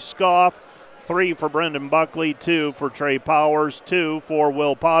Joey Scoff, 3 for Brendan Buckley, 2 for Trey Powers, 2 for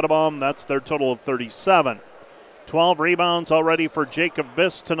Will Potabom. That's their total of 37. 12 rebounds already for Jacob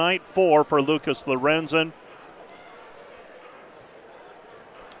Biss tonight, 4 for Lucas Lorenzen,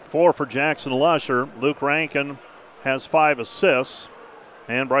 4 for Jackson Lusher. Luke Rankin has 5 assists,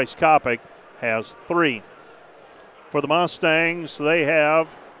 and Bryce Kopic has 3. For the Mustangs, they have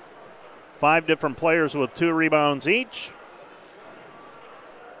 5 different players with 2 rebounds each,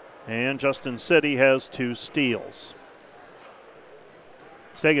 and Justin City has 2 steals.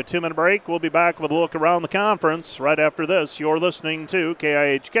 Let's take a 2-minute break. We'll be back with a look around the conference right after this. You're listening to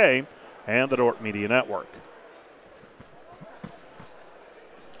KIHK and the Dordt Media Network.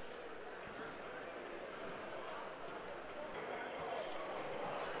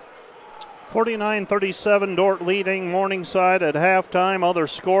 49-37, Dordt leading Morningside at halftime. Other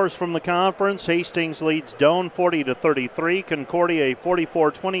scores from the conference: Hastings leads Doane 40-33. Concordia a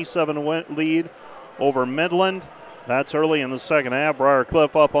 44-27 lead over Midland. That's early in the second half. Briar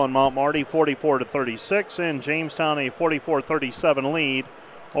Cliff up on Mount Marty 44-36, and Jamestown a 44-37 lead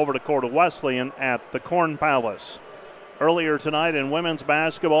over Dakota Wesleyan at the Corn Palace. Earlier tonight in women's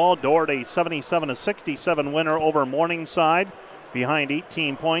basketball, Dordt a 77-67 winner over Morningside, behind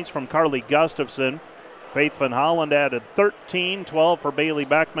 18 points from Carly Gustafson. Faith Van Holland added 13, 12 for Bailey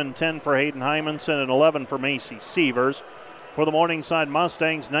Beckman, 10 for Hayden Hymanson, and 11 for Macy Sievers. For the Morningside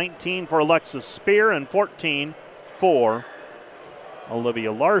Mustangs, 19 for Alexis Spear and 14 for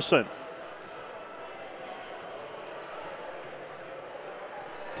Olivia Larson.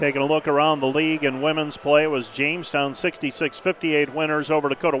 Taking a look around the league in women's play, was Jamestown 66-58 winners over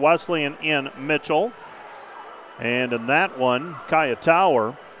Dakota Wesleyan in Mitchell. And in that one, Kaya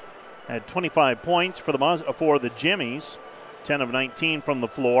Tower had 25 points for the Jimmies, 10 of 19 from the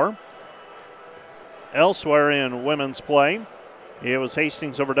floor. Elsewhere in women's play, it was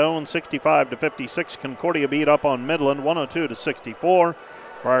Hastings over Doane 65-56. Concordia beat up on Midland 102-64.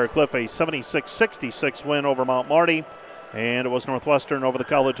 Briar Cliff a 76-66 win over Mount Marty. And it was Northwestern over the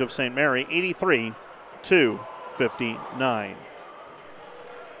College of St. Mary 83-59.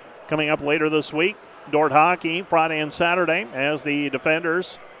 Coming up later this week, Dordt hockey Friday and Saturday as the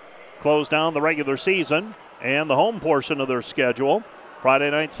defenders close down the regular season and the home portion of their schedule. Friday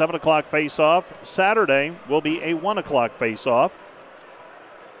night, 7 o'clock face-off. Saturday will be a 1 o'clock face-off.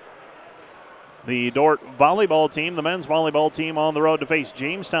 The Dordt volleyball team, the men's volleyball team, on the road to face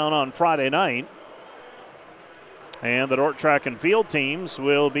Jamestown on Friday night. And the Dordt track and field teams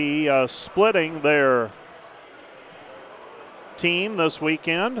will be splitting their team this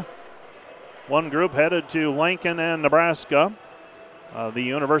weekend. One group headed to Lincoln and Nebraska, the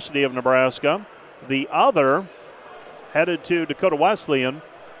University of Nebraska. The other headed to Dakota Wesleyan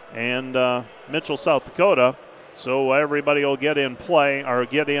and Mitchell, South Dakota. So everybody will get in play or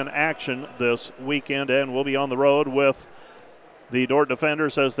get in action this weekend, and we'll be on the road with the Dordt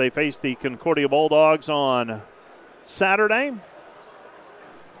defenders as they face the Concordia Bulldogs on Saturday.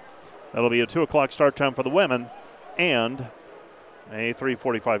 That'll be a 2 o'clock start time for the women and a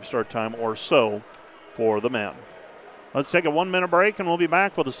 3:45 start time or so for the men. Let's take a 1-minute break, and we'll be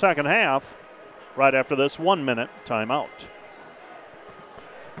back with the second half right after this 1-minute timeout.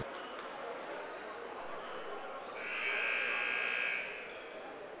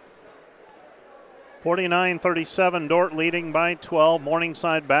 (49-37), Dordt leading by 12.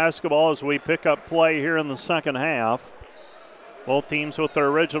 Morningside basketball as we pick up play here in the second half. Both teams with their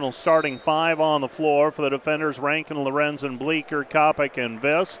original starting five on the floor. For the defenders, Rankin, Lorenzen, Bleeker, Kopic, and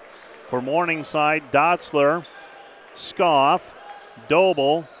Viss. For Morningside, Dotzler, Scoff,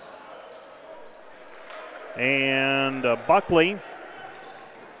 Doble, and Buckley.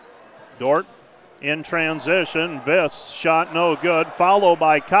 Dordt in transition. Viss shot no good, followed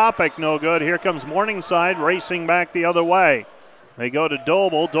by Kopic, no good. Here comes Morningside racing back the other way. They go to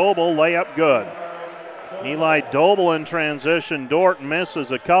Doble. Doble layup good. Eli Doble in transition. Dordt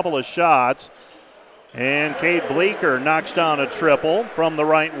misses a couple of shots. And Cade Bleeker knocks down a triple from the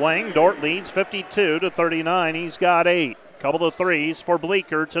right wing. Dordt leads 52-39. He's got 8. Couple of threes for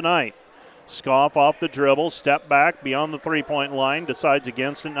Bleeker tonight. Scoff off the dribble, step back beyond the three-point line, decides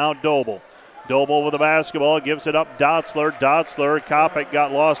against it. Now Doble. Doble with the basketball, gives it up. Dotzler. Kopic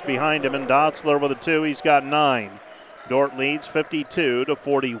got lost behind him, and Dotzler with a 2. He's got 9. Dordt leads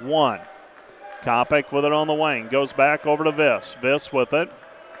 52-41. Kopic with it on the wing, goes back over to Viss. Viss with it.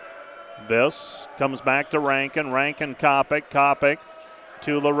 Viss comes back to Rankin. Kopic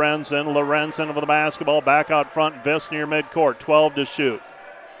to Lorenzen with the basketball, back out front. Viss near midcourt, 12 to shoot.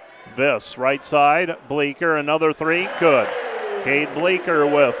 Viss right side, Bleeker, another 3, good. Cade Bleeker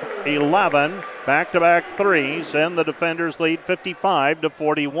with 11 back-to-back threes, and the defenders lead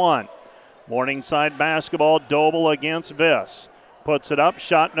 55-41. Morningside basketball, Doble against Viss. Puts it up,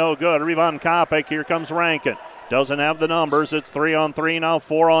 shot no good. Rebound Kopic, here comes Rankin. Doesn't have the numbers, it's 3-on-3, now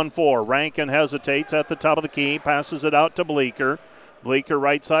 4-on-4. Rankin hesitates at the top of the key, passes it out to Bleeker. Bleeker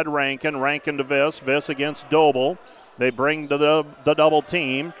right side Rankin to Viss. Viss against Doble. They bring to the double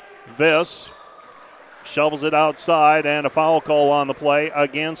team. Viss shovels it outside, and a foul call on the play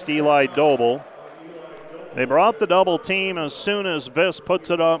against Eli Doble. They brought the double team as soon as Viss put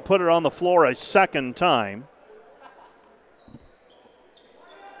it on the floor a second time.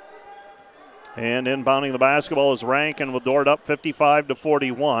 And inbounding the basketball is Rankin with Dordt up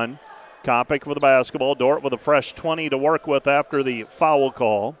 55-41. Kopic with the basketball. Dordt with a fresh 20 to work with after the foul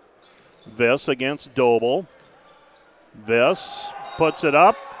call. Viss against Doble. Viss puts it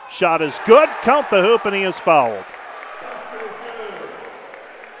up. Shot is good. Count the hoop, and he is fouled.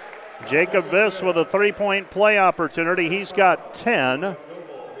 Jacob Viss with a three-point play opportunity. He's got 10.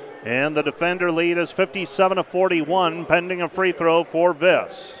 And the defender lead is 57-41, pending a free throw for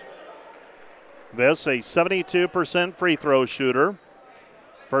Viss. Viss, a 72% free throw shooter.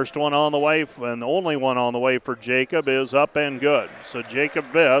 First one on the way, and the only one on the way for Jacob is up and good. So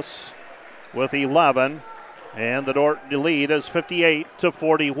Jacob Viss with 11, and the Dordt lead is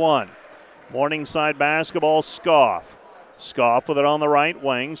 58-41. Morningside basketball, Scoff. Scoff with it on the right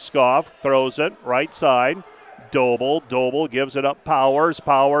wing. Scoff throws it right side. Doble gives it up. Powers,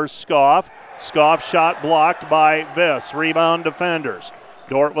 Scoff. Scoff shot blocked by Viss. Rebound defenders.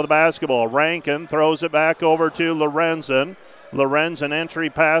 Dordt with the basketball. Rankin throws it back over to Lorenzen. Lorenzen entry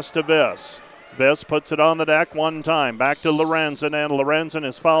pass to Viss. Viss puts it on the deck one time. Back to Lorenzen, and Lorenzen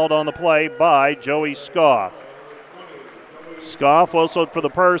is fouled on the play by Joey Scoff. Scoff whistled for the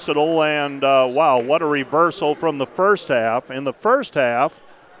personal, and wow, what a reversal from the first half. In the first half,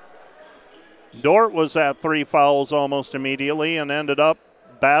 Dordt was at 3 fouls almost immediately and ended up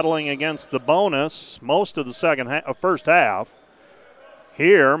battling against the bonus most of the first half.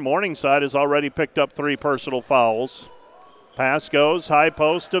 Here, Morningside has already picked up 3 personal fouls. Pass goes high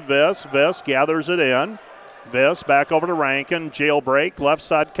post to Viss. Viss gathers it in. Viss back over to Rankin. Jailbreak, left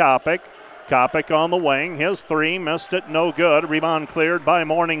side Kopic. Kopic on the wing. His 3 missed it, no good. Rebound cleared by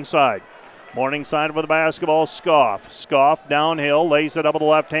Morningside. Morningside with the basketball, Scoff. Scoff downhill, lays it up with the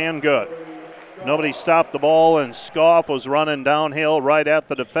left hand, good. Nobody stopped the ball, and Scoff was running downhill right at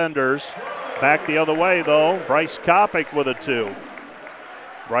the defenders. Back the other way, though, Bryce Kopic with a 2.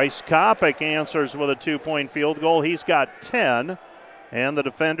 Bryce Kopic answers with a 2-point field goal. He's got 10, and the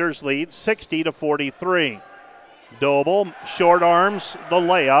defenders lead 60-43. Doble short arms the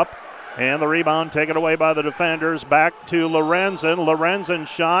layup, and the rebound taken away by the defenders. Back to Lorenzen. Lorenzen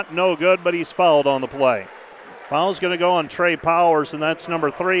shot no good, but he's fouled on the play. Foul's going to go on Trey Powers, and that's number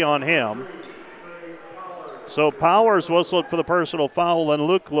 3 on him. So Powers whistled for the personal foul, and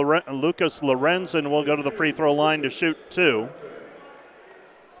Lucas Lorenzen will go to the free throw line to shoot 2.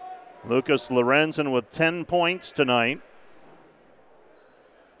 Lucas Lorenzen with 10 points tonight.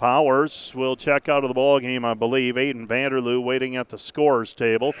 Powers will check out of the ball game, I believe. Aiden Vanderloo waiting at the scorer's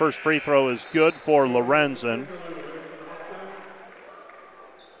table. First free throw is good for Lorenzen.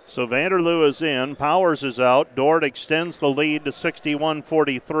 So Vanderloo is in, Powers is out. Dort extends the lead to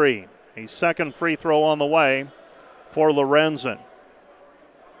 61-43. A second free throw on the way for Lorenzen.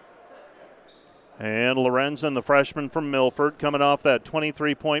 And Lorenzen, the freshman from Milford, coming off that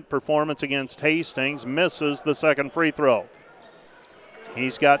 23-point performance against Hastings, misses the second free throw.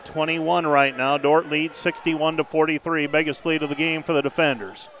 He's got 21 right now. Dort leads 61-43, biggest lead of the game for the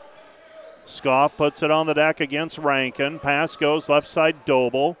defenders. Scoff puts it on the deck against Rankin. Pass goes left side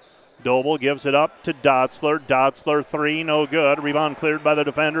Doble. Doble gives it up to Dotzler. Dotzler three, no good. Rebound cleared by the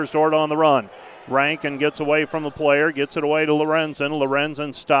defenders. Dort on the run. Rankin gets away from the player, gets it away to Lorenzen.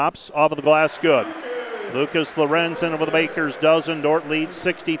 Lorenzen stops off of the glass, good. Lucas Lorenzen with the Baker's dozen. Dort leads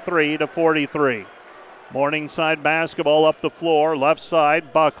 63-43. Morningside basketball up the floor. Left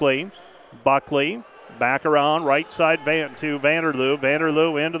side, Buckley. Buckley back around, right side to Vanderloo.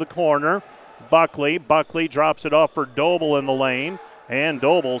 Vanderloo into the corner. Buckley drops it off for Doble in the lane. And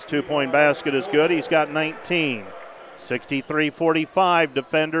Doble's two-point basket is good. He's got 19. 63-45,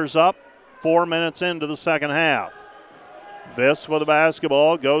 defenders up. 4 minutes into the second half. Viss with the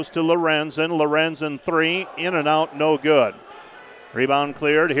basketball goes to Lorenzen. Lorenzen three, in and out, no good. Rebound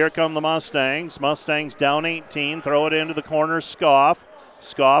cleared. Here come the Mustangs. Mustangs down 18. Throw it into the corner. Scoff.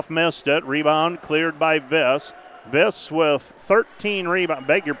 Scoff missed it. Rebound cleared by Viss. Viss with 15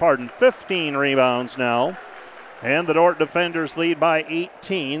 rebounds now. And the Dort defenders lead by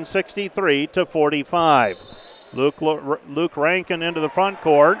 18, 63-45. Luke Rankin into the front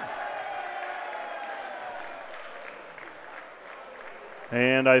court.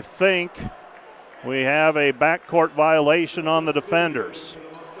 And I think we have a backcourt violation on the defenders.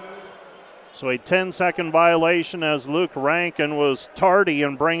 So a 10-second violation as Luke Rankin was tardy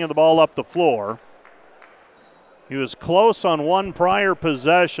in bringing the ball up the floor. He was close on one prior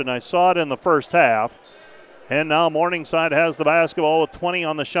possession. I saw it in the first half. And now Morningside has the basketball with 20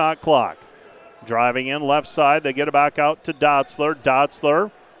 on the shot clock. Driving in left side, they get it back out to Dotzler.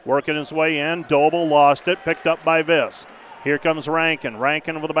 Dotzler working his way in. Doble lost it, picked up by Viss. Here comes Rankin.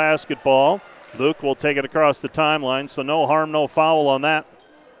 Rankin with the basketball. Luke will take it across the timeline, so no harm, no foul on that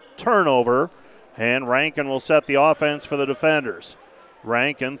turnover. And Rankin will set the offense for the defenders.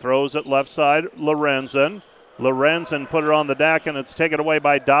 Rankin throws it left side, Lorenzen. Lorenzen put it on the deck, and it's taken away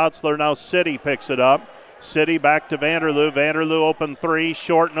by Dotzler. Now City picks it up. City back to Vanderloo. Vanderloo open three,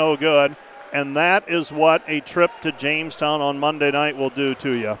 short, no good. And that is what a trip to Jamestown on Monday night will do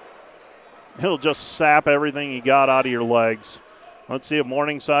to you. It'll just sap everything you got out of your legs. Let's see if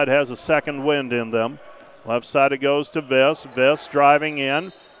Morningside has a second wind in them. Left side it goes to Viss. Viss driving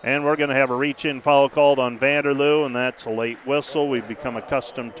in. And we're going to have a reach-in foul called on Vanderloo, and that's a late whistle. We've become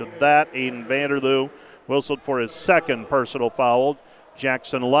accustomed to that. Aiden Vanderloo whistled for his second personal foul.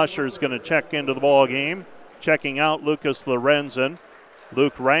 Jackson Lusher is going to check into the ball game. Checking out Lucas Lorenzen.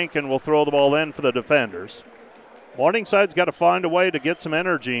 Luke Rankin will throw the ball in for the defenders. Morningside's got to find a way to get some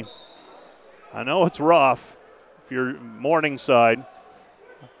energy. I know it's rough if you're Morningside.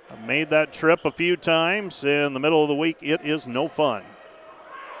 I've made that trip a few times. In the middle of the week, it is no fun.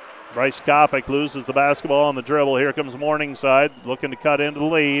 Bryce Kopic loses the basketball on the dribble. Here comes Morningside looking to cut into the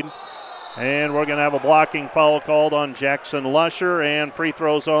lead. And we're going to have a blocking foul called on Jackson Lusher, and free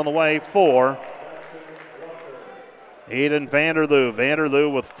throws on the way for Aiden Vanderloo.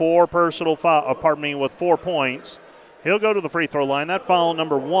 Vanderloo with with 4 points. He'll go to the free throw line. That foul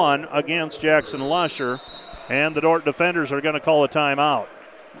number 1 against Jackson Lusher, and the Dort defenders are going to call a timeout.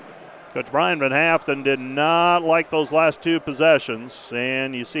 Coach Brian Van Haften did not like those last two possessions,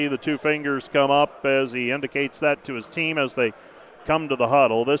 and you see the two fingers come up as he indicates that to his team as they come to the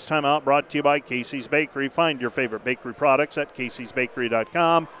huddle. This timeout brought to you by Casey's Bakery. Find your favorite bakery products at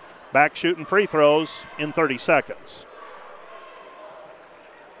caseysbakery.com. Back shooting free throws in 30 seconds.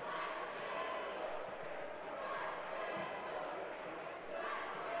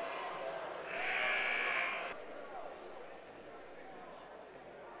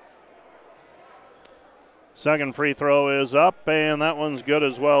 Second free throw is up, and that one's good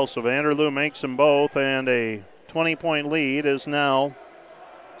as well. So Vanderloo makes them both, and a 20-point lead is now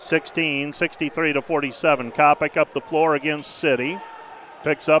 63-47. Kopic up the floor against City.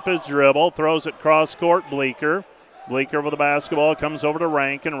 Picks up his dribble, throws it cross court. Bleeker. Bleeker with the basketball, comes over to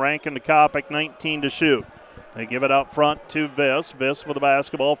Rankin. Rankin to Kopic, 19 to shoot. They give it out front to Viss. Viss with the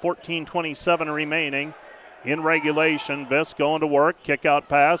basketball, 14:27 remaining in regulation. Viss going to work, kick out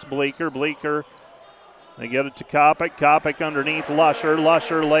pass. Bleeker. They get it to Kopic. Kopic underneath Lusher.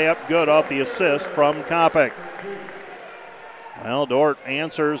 Lusher layup good off the assist from Kopic. Well, Dort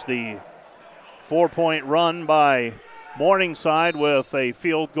answers the 4-point run by Morningside with a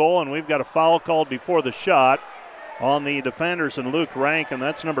field goal, and we've got a foul called before the shot. on the defenders and Luke Rankin.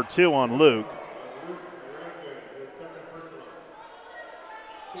 That's number 2 on Luke.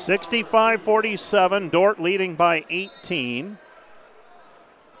 65-47, Dordt leading by 18.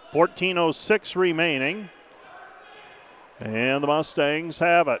 14:06 remaining. And the Mustangs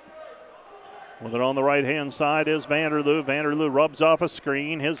have it. With it on the right-hand side is Vanderloo. Vanderloo rubs off a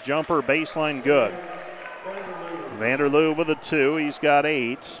screen. His jumper baseline good. Vanderloo with a 2. He's got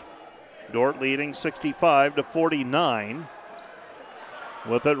 8. Dordt leading 65-49.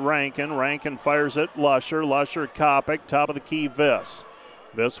 With it, Rankin. Rankin fires it. Lusher. Lusher, Kopic. Top of the key, Viss.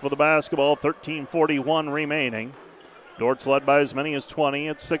 Viss for the basketball. 13:41 remaining. Dordt's led by as many as 20.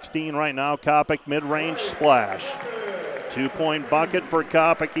 It's 16 right now. Kopic mid-range splash. 2-point bucket for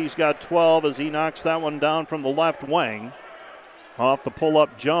Kopic. He's got 12 as he knocks that one down from the left wing. Off the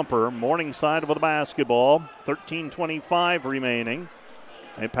pull-up jumper. Morningside with the basketball. 13:25 remaining.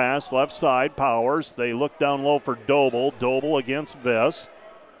 They pass left side. Powers. They look down low for Doble. Doble against Viss.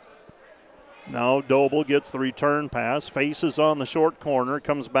 Now Doble gets the return pass. Faces on the short corner.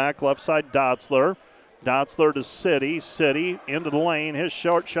 Comes back left side Dotzler. Dotzler to City. City into the lane. His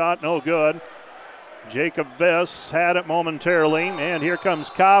short shot no good. Jacob Viss had it momentarily. And here comes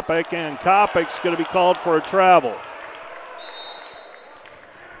Kopic. And Kopic's going to be called for a travel.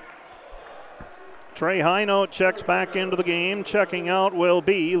 Trey Highnote checks back into the game. Checking out will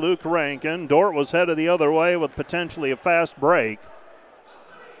be Luke Rankin. Dordt was headed the other way with potentially a fast break.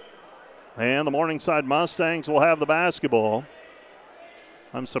 And the Morningside Mustangs will have the basketball.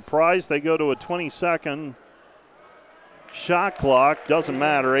 I'm surprised they go to a 20-second shot clock. Doesn't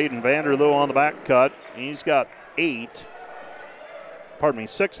matter. Aiden Vanderloo on the back cut. He's got 6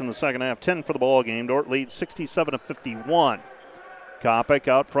 in the second half. 10 for the ball game. Dordt leads 67-51. Kopic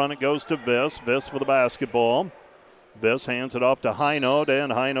out front. It goes to Viss. Viss for the basketball. Viss hands it off to Highnote,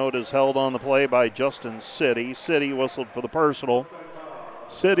 and Highnote is held on the play by Justin City. City whistled for the personal.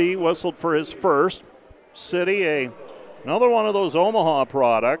 City whistled for his first. City, another one of those Omaha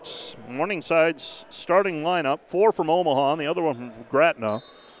products. Morningside's starting lineup, 4 from Omaha and the other one from Gretna.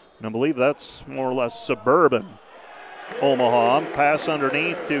 And I believe that's more or less suburban Omaha. Pass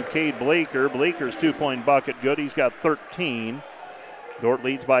underneath to Cade Bleeker. Bleeker's 2-point bucket good. He's got 13. Dordt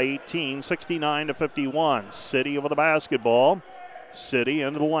leads by 18, 69-51. City over the basketball. City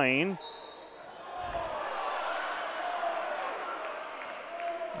into the lane.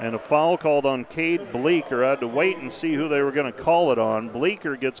 And a foul called on Cade Bleeker. I had to wait and see who they were going to call it on.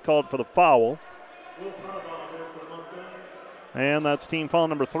 Bleeker gets called for the foul. And that's team foul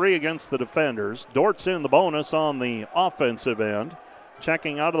number 3 against the defenders. Dordt's in the bonus on the offensive end.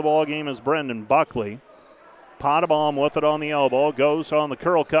 Checking out of the ball game is Brendan Buckley. Potabom with it on the elbow. Goes on the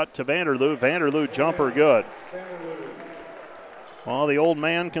curl cut to Vanderloo. Vanderloo jumper good. Well, the old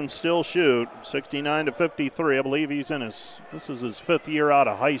man can still shoot. 69-53. I believe this is his 5th year out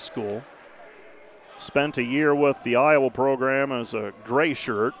of high school. Spent a year with the Iowa program as a gray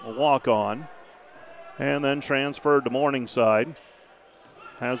shirt, a walk-on. And then transferred to Morningside.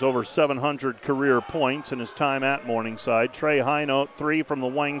 Has over 700 career points in his time at Morningside. Trey Highnote, 3 from the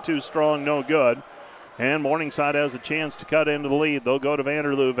wing, too strong, no good. And Morningside has a chance to cut into the lead. They'll go to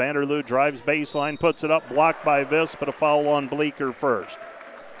Vanderloo. Vanderloo drives baseline, puts it up, blocked by Viss, but a foul on Bleeker first.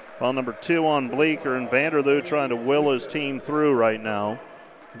 Foul number 2 on Bleeker, and Vanderloo trying to will his team through right now.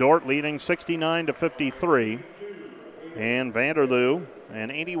 Dordt leading 69-53. And Vanderloo, an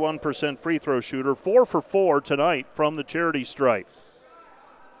 81% free throw shooter, 4 for 4 tonight from the charity stripe.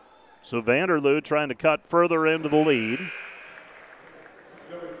 So Vanderloo trying to cut further into the lead.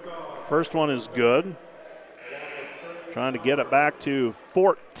 First one is good. Trying to get it back to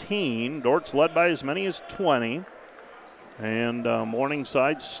 14. Dordt's led by as many as 20. And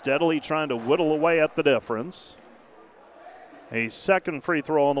Morningside steadily trying to whittle away at the difference. A second free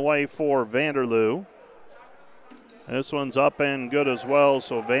throw on the way for Vanderloo. This one's up and good as well,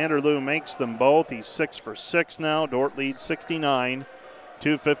 so Vanderloo makes them both. He's 6 for 6 now. Dordt leads 69-55.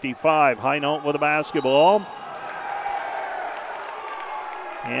 Highnote with the basketball.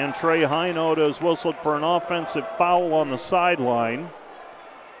 And Trey Highnote has whistled for an offensive foul on the sideline.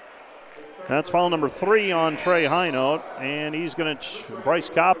 That's foul number 3 on Trey Highnote, and he's going to.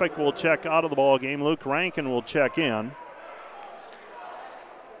 Bryce Kopic will check out of the ball game. Luke Rankin will check in.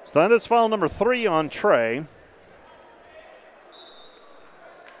 So that is foul number 3 on Trey.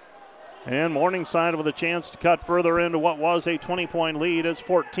 And Morningside with a chance to cut further into what was a 20-point lead. It's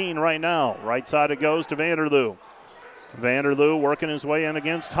 14 right now. Right side it goes to Vanderloo. Vanderloo working his way in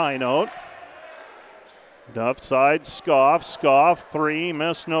against Highnote. Duff side, Scoff, 3,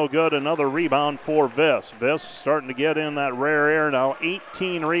 miss, no good. Another rebound for Viss. Viss starting to get in that rare air now.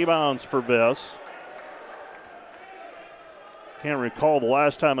 18 rebounds for Viss. Can't recall the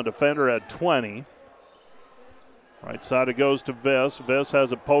last time a defender had 20. Right side it goes to Viss. Viss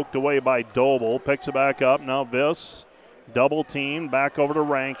has it poked away by Doble. Picks it back up. Now Viss double team. Back over to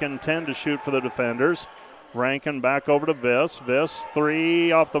Rankin. 10 to shoot for the defenders. Rankin back over to Viss. Viss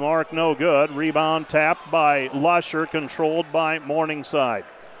 3 off the mark. No good. Rebound tapped by Lusher. Controlled by Morningside.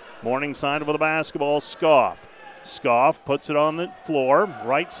 Morningside with the basketball. Scoff. Scoff puts it on the floor.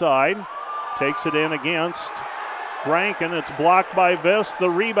 Right side. Takes it in against Rankin. It's blocked by Viss. The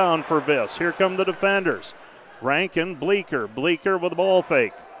rebound for Viss. Here come the defenders. Rankin, Bleeker. Bleeker with a ball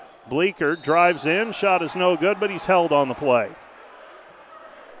fake. Bleeker drives in. Shot is no good, but he's held on the play.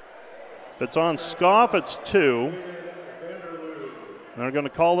 If it's on Scoff, it's 2. They're going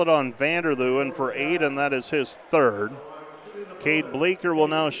to call it on Vanderloo for Aiden. That is his 3rd. Cade Bleeker will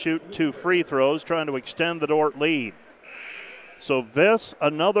now shoot 2 free throws, trying to extend the Dordt lead. So Viss,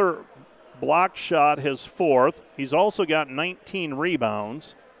 another blocked shot, his 4th. He's also got 19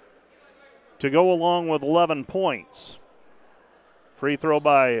 rebounds to go along with 11 points. Free throw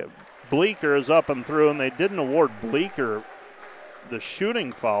by Bleeker is up and through, and they didn't award Bleeker the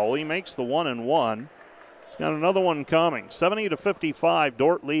shooting foul. He makes the 1-and-1. He's got another one coming. 70-55,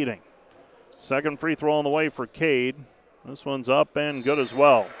 Dordt leading. Second free throw on the way for Cade. This one's up and good as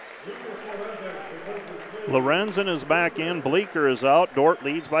well. Lorenzen is back in. Bleeker is out. Dordt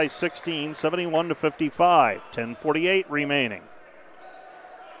leads by 16, 71-55. 10:48 remaining.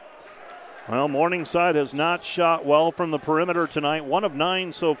 Well, Morningside has not shot well from the perimeter tonight. 1 of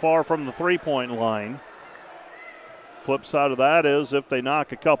 9 so far from the three-point line. Flip side of that is if they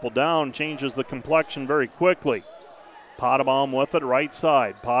knock a couple down, changes the complexion very quickly. Potabom with it, right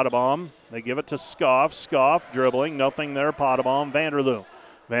side. Potabom, they give it to Scoff. Scoff dribbling, nothing there. Potabom, Vanderloo.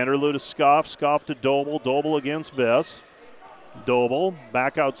 Vanderloo to Scoff. Scoff to Doble. Doble against Viss. Doble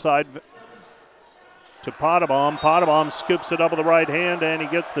back outside to Potabom. Potabom scoops it up with the right hand, and he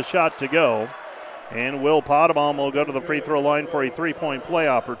gets the shot to go. And Will Potabom will go to the free throw line for a 3-point play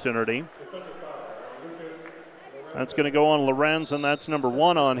opportunity. That's going to go on Lorenz, and that's number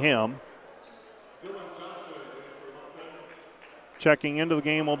 1 on him. Checking into the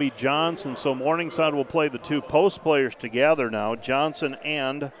game will be Johnson, so Morningside will play the 2 post players together now, Johnson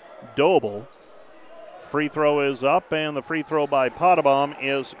and Doble. Free throw is up, and the free throw by Potabom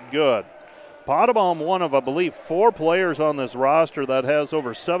is good. Potabom, one of, I believe, 4 players on this roster that has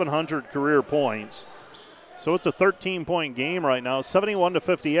over 700 career points. So it's a 13-point game right now,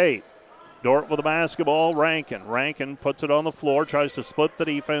 71-58. Dordt with the basketball, Rankin. Rankin puts it on the floor, tries to split the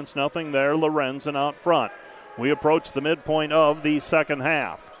defense, nothing there. Lorenzen out front. We approach the midpoint of the second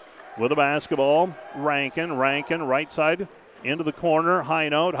half. With the basketball, Rankin, right side into the corner. High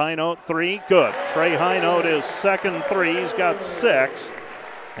note 3, good. Trey High-Note is second 3, he's got 6.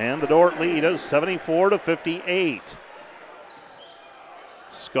 And the Dordt lead is 74-58.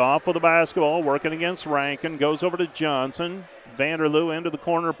 Scoff with the basketball, working against Rankin, goes over to Johnson. Vanderloo into the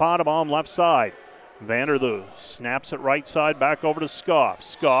corner, Potabom left side. Vanderloo snaps it right side, back over to Scoff.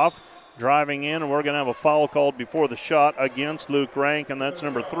 Scoff driving in, and we're going to have a foul called before the shot against Luke Rankin. That's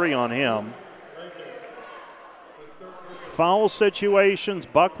number 3 on him. Foul situations,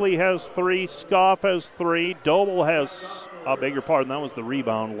 Buckley has 3, Scoff has 3, Doble has, that was the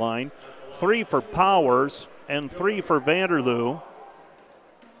rebound line. 3 for Powers and 3 for Vanderloo.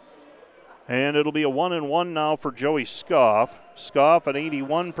 And it'll be a 1-and-1 now for Joey Scoff. Scoff, an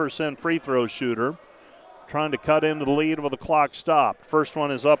 81% free throw shooter, trying to cut into the lead with the clock stopped. First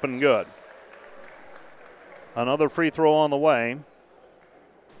one is up and good. Another free throw on the way.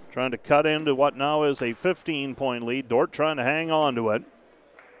 Trying to cut into what now is a 15-point lead. Dordt trying to hang on to it.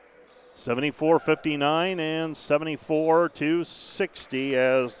 74-59 and 74-60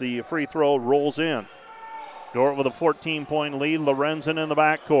 as the free throw rolls in. Dordt with a 14-point lead. Lorenzen in the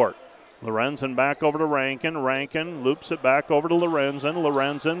backcourt. Lorenzen back over to Rankin. Rankin loops it back over to Lorenzen.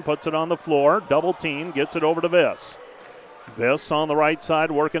 Lorenzen puts it on the floor. Double team, gets it over to Viss. Viss on the right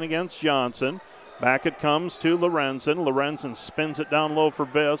side working against Johnson. Back it comes to Lorenzen. Lorenzen spins it down low for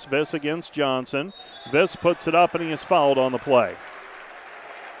Viss. Viss against Johnson. Viss puts it up, and he is fouled on the play.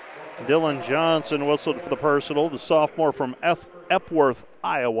 Dylan Johnson whistled for the personal, the sophomore from Epworth,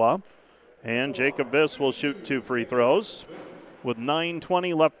 Iowa. And Jacob Viss will shoot 2 free throws. With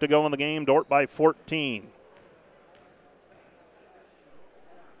 9:20 left to go in the game, Dordt by 14.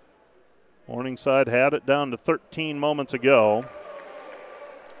 Morningside had it down to 13 moments ago.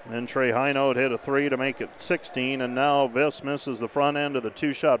 Then Trey High-Note hit a 3 to make it 16, and now Viss misses the front end of the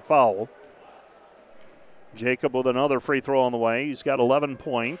 2-shot foul. Jacob with another free throw on the way. He's got 11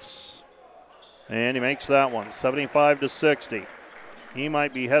 points, and he makes that one, 75-60. He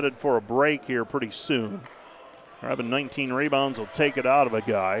might be headed for a break here pretty soon. Grabbing 19 rebounds will take it out of a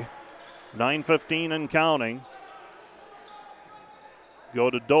guy. 9:15 and counting. Go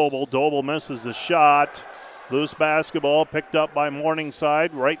to Doble. Doble misses the shot. Loose basketball picked up by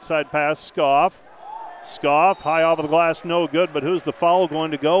Morningside. Right side pass, Scoff. Scoff, high off of the glass, no good, but who's the foul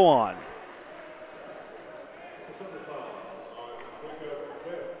going to go on?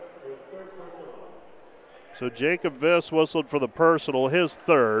 So Jacob Viss whistled for the personal, his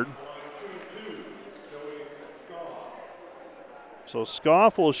third. So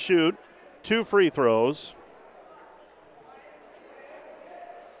Scoff will shoot 2 free throws.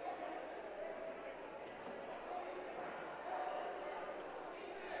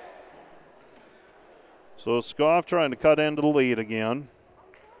 So Scoff trying to cut into the lead again.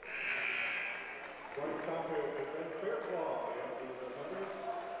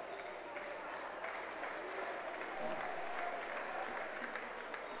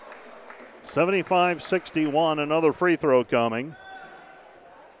 (75-61), another free throw coming.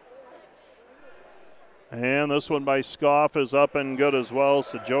 And this one by Scoff is up and good as well.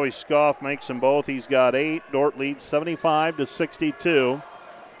 So Joey Scoff makes them both. He's got 8. Dordt leads 75-62.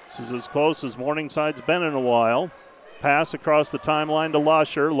 This is as close as Morningside's been in a while. Pass across the timeline to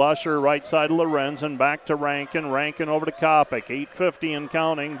Lusher. Lusher right side to Lorenzen. Back to Rankin. Rankin over to Kopic. 8:50 and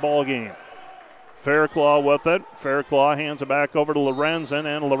counting. Ball game. Fairclaw with it. Fairclaw hands it back over to Lorenzen.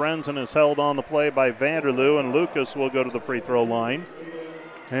 And Lorenzen is held on the play by Vanderloo. And Lucas will go to the free throw line.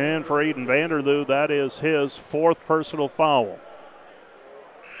 And for Aiden Vanderloo, that is his 4th personal foul.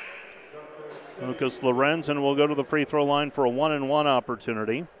 Lucas Lorenzen will go to the free throw line for a 1-and-1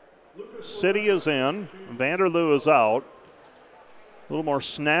 opportunity. City is in. Vanderloo is out. A little more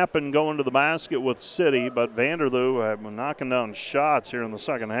snapping going to the basket with City, but Vanderloo knocking down shots here in the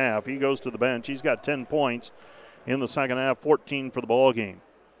second half. He goes to the bench. He's got 10 points in the second half, 14 for the ball game.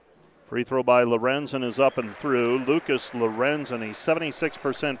 Free throw by Lorenzen is up and through. Lucas Lorenzen, a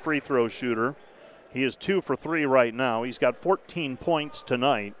 76% free throw shooter. He is 2 for 3 right now. He's got 14 points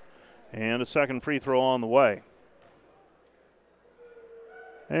tonight, and a second free throw on the way.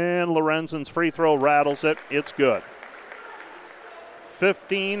 And Lorenzen's free throw rattles it. It's good.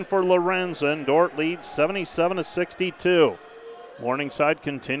 15 for Lorenzen. Dordt leads 77-62. Morningside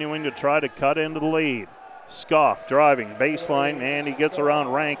continuing to try to cut into the lead. Scoff driving baseline, and he gets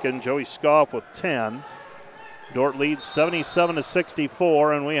around Rankin. Joey Scoff with 10. Dordt leads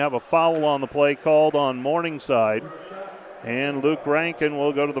 77-64, and we have a foul on the play called on Morningside. And Luke Rankin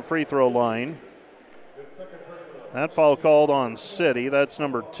will go to the free throw line. That foul called on City. That's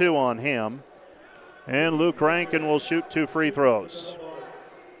number 2 on him. And Luke Rankin will shoot 2 free throws.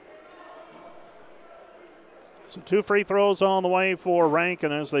 So 2 free throws on the way for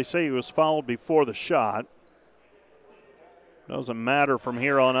Rankin. As they say, he was fouled before the shot. Doesn't matter from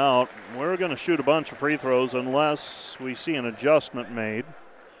here on out. We're going to shoot a bunch of free throws unless we see an adjustment made.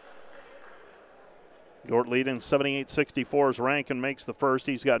 Dordt leading 78-64 as Rankin makes the first.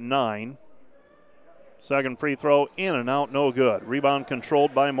 He's got 9. Second free throw in and out, no good. Rebound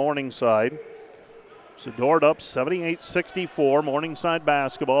controlled by Morningside. So Dordt up 78-64. Morningside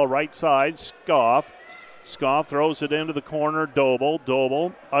basketball, right side, Scoff. Scoff throws it into the corner, Doble.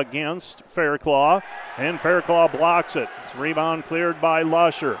 Doble against Fairclaw, and Fairclaw blocks it. It's rebound cleared by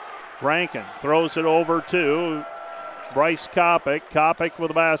Lusher. Rankin throws it over to Bryce Kopic. Kopic with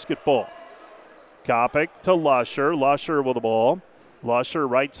the basketball. Kopic to Lusher. Lusher with the ball. Lusher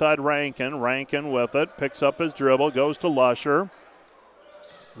right side Rankin. Rankin with it. Picks up his dribble. Goes to Lusher.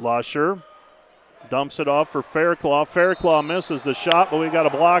 Lusher dumps it off for Fairclaw. Fairclaw misses the shot, but we got a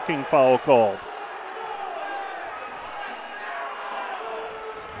blocking foul called.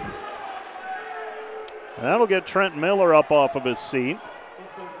 That'll get Trent Miller up off of his seat.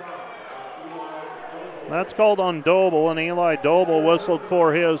 That's called on Doble, and Eli Doble whistled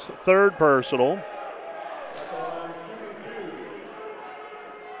for his 3rd personal.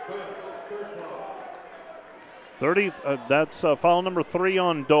 That's foul number 3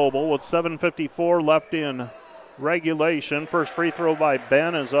 on Doble with 7:54 left in regulation. First free throw by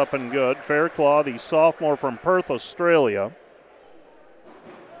Ben is up and good. Fairclaw, the sophomore from Perth, Australia.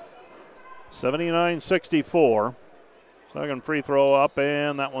 79-64. Second free throw up,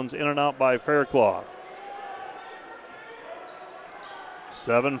 and that one's in and out by Fairclaw.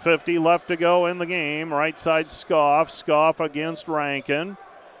 7:50 left to go in the game. Right side Scoff. Scoff against Rankin.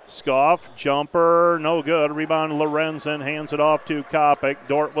 Scoff, jumper, no good. Rebound Lorenzen, hands it off to Kopic.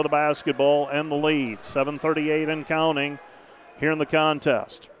 Dordt with the basketball and the lead. 7:38 and counting here in the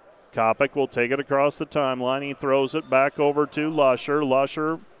contest. Kopic will take it across the timeline. He throws it back over to Lusher.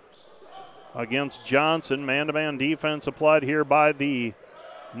 Lusher against Johnson. Man-to-man defense applied here by the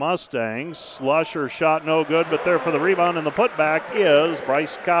Mustangs. Lusher shot no good, but there for the rebound, and the putback is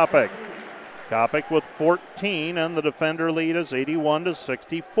Bryce Kopic. Kopic with 14, and the defender lead is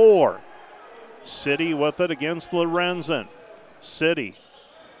 81-64. City with it against Lorenzen. City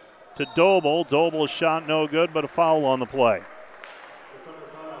to Doble. Doble shot no good, but a foul on the play.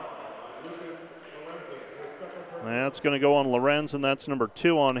 That's going to go on Lorenzen. That's number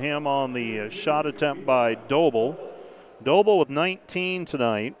 2 on him on the shot attempt by Doble. Doble with 19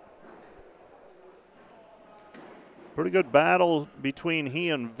 tonight. Pretty good battle between he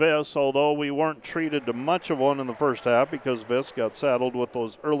and Viss, although we weren't treated to much of one in the first half because Viss got saddled with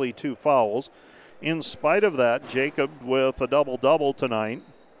those early 2 fouls. In spite of that, Jacob with a double-double tonight.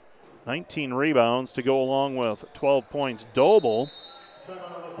 19 rebounds to go along with 12 points. Doble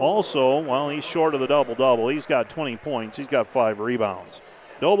also, while he's short of the double-double, he's got 20 points. He's got 5 rebounds.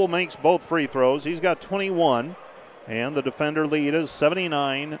 Doble makes both free throws. He's got 21, and the defender lead is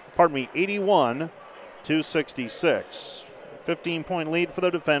 81-66. 15-point lead for the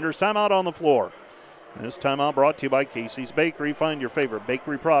defenders. Timeout on the floor. This timeout brought to you by Casey's Bakery. Find your favorite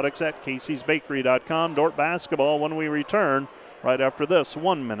bakery products at caseysbakery.com. Dordt basketball when we return right after this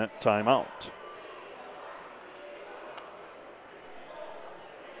 1-minute timeout.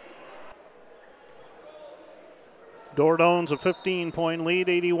 Dordt owns a 15-point lead,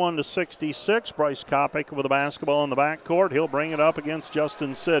 81-66. Bryce Kopic with the basketball in the backcourt. He'll bring it up against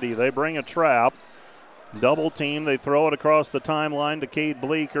Justin City. They bring a trap. Double team. They throw it across the timeline to Cade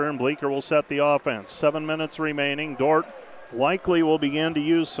Bleeker, and Bleeker will set the offense. 7 minutes remaining. Dordt likely will begin to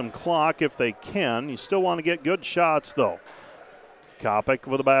use some clock if they can. You still want to get good shots, though. Kopic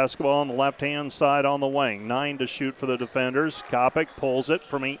with the basketball on the left-hand side on the wing. 9 to shoot for the defenders. Kopic pulls it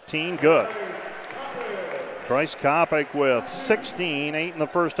from 18. Good. Bryce Kopic with 16, 8 in the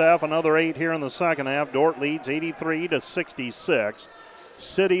first half, another 8 here in the second half. Dordt leads 83-66.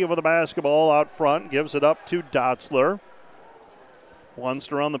 City with the basketball out front, gives it up to Dotzler. Wants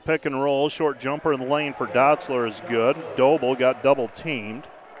to run the pick and roll. Short jumper in the lane for Dotzler is good. Doble got double teamed.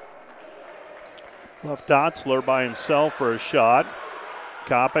 Left Dotzler by himself for a shot.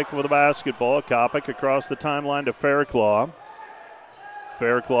 Kopic with the basketball. Kopic across the timeline to Fairclaw.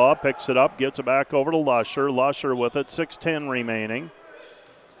 Fairclaw picks it up, gets it back over to Lusher. Lusher with it, 6:10 remaining.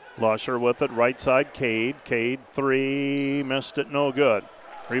 Lusher with it, right side, Cade. Cade, 3, missed it, no good.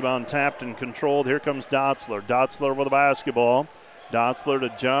 Rebound tapped and controlled. Here comes Dotzler. Dotzler with the basketball. Dotzler to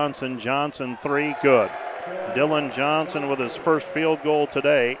Johnson. Johnson, 3, good. Dylan Johnson with his first field goal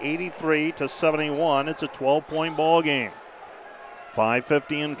today, 83-71. It's a 12-point ball game.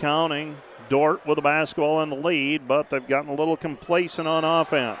 5:50 and counting. Dordt with the basketball in the lead, but they've gotten a little complacent on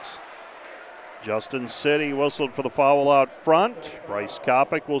offense. Justin City whistled for the foul out front. Bryce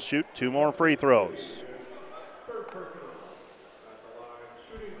Kopic will shoot 2 more free throws.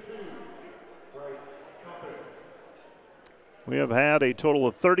 We have had a total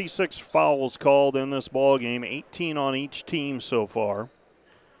of 36 fouls called in this ball game, 18 on each team so far.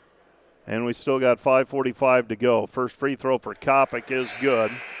 And we still got 5:45 to go. First free throw for Kopic is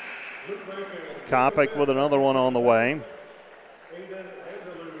good. Kopic with another one on the way.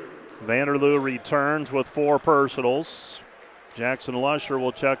 Vanderloo returns with 4 personals. Jackson Lusher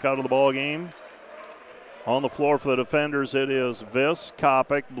will check out of the ball game. On the floor for the defenders, it is Viss,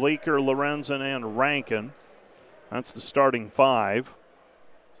 Kopic, Bleeker, Lorenzen, and Rankin. That's the starting 5.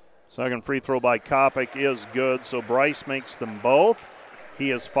 Second free throw by Kopic is good, so Bryce makes them both.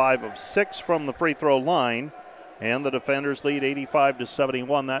 He is 5 of 6 from the free throw line. And the defenders lead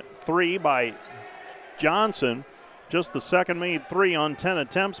 85-71. That 3 by Johnson, just the second made 3 on 10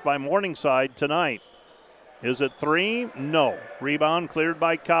 attempts by Morningside tonight. Is it 3? No. Rebound cleared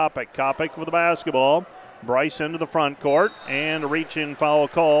by Kopic. Kopic with the basketball. Bryce into the front court, and a reach-in foul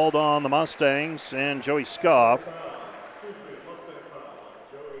called on the Mustangs and Joey Scoff.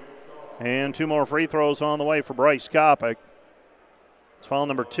 And 2 more free throws on the way for Bryce Kopic. It's foul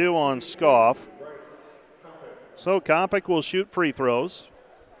number 2 on Scoff. So Kopic will shoot free throws.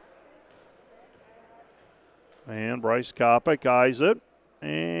 And Bryce Kopic eyes it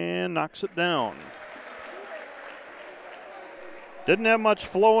and knocks it down. Didn't have much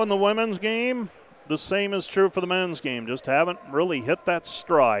flow in the women's game. The same is true for the men's game. Just haven't really hit that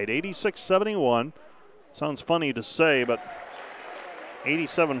stride. 86-71. Sounds funny to say, but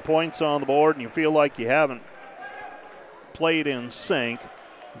 87 points on the board, and you feel like you haven't played in sync.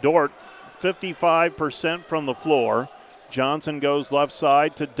 Dordt, 55% from the floor. Johnson goes left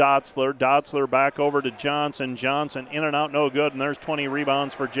side to Dotzler. Dotzler back over to Johnson. Johnson in and out, no good, and there's 20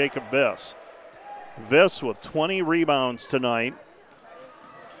 rebounds for Jacob Viss. Viss with 20 rebounds tonight.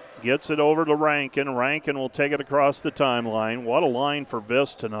 Gets it over to Rankin. Rankin will take it across the timeline. What a line for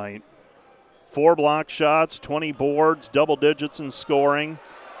Viss tonight. 4 block shots, 20 boards, double digits in scoring.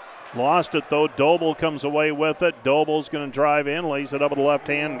 Lost it though. Doble comes away with it. Doble's going to drive in, lays it up with the left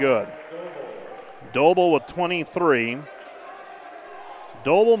hand, good. Doble with 23.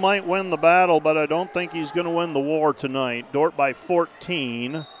 Doble might win the battle, but I don't think he's going to win the war tonight. Dordt by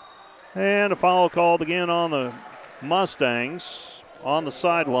 14. And a foul called again on the Mustangs on the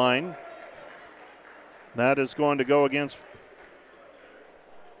sideline. That is going to go against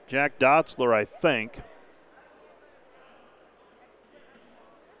Jack Dotzler, I think.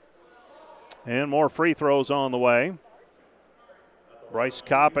 And more free throws on the way. Bryce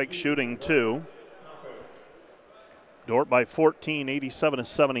Kopic shooting 2. Dordt by 14,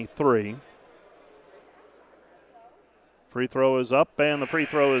 87-73. Free throw is up, and the free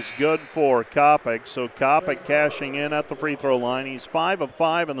throw is good for Kopic. So Kopic cashing in at the free throw line. He's 5 of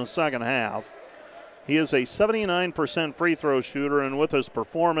 5 in the second half. He is a 79% free throw shooter, and with his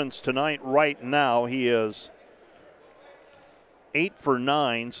performance tonight right now, he is 8 for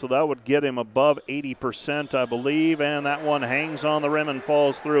 9, so that would get him above 80%, I believe, and that one hangs on the rim and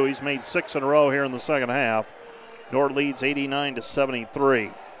falls through. He's made 6 in a row here in the second half. Dordt leads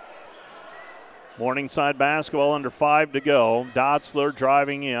 89-73. Morningside basketball under 5 to go. Dotzler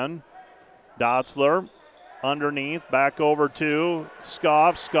driving in. Dotzler underneath, back over to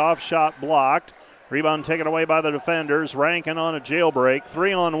Scoff. Scoff shot blocked. Rebound taken away by the defenders. Rankin on a jailbreak,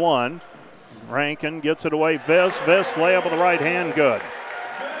 3-on-1. Rankin gets it away. Viss layup with the right hand, good.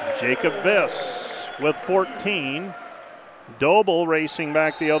 Jacob Viss with 14. Doble racing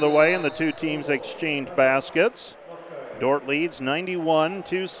back the other way, and the two teams exchange baskets. Dordt leads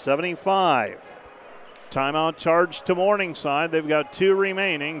 91-75. Timeout charged to Morningside. They've got 2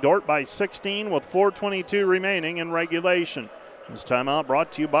 remaining. Dordt by 16 with 4:22 remaining in regulation. This timeout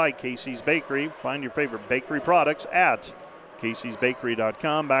brought to you by Casey's Bakery. Find your favorite bakery products at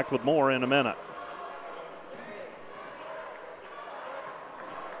caseysbakery.com. Back with more in a minute.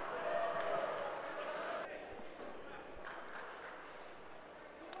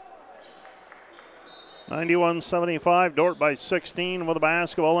 (91-75), Dordt by 16 with the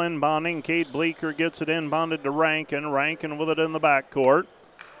basketball inbounding. Cade Bleeker gets it inbounded to Rankin. Rankin with it in the backcourt.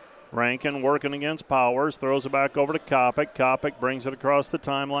 Rankin working against Powers, throws it back over to Kopic. Kopic brings it across the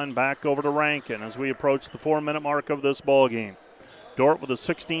timeline, back over to Rankin as we approach the 4-minute mark of this ball game. Dordt with a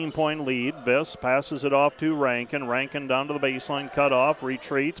 16-point lead. Viss passes it off to Rankin. Rankin down to the baseline, cut off,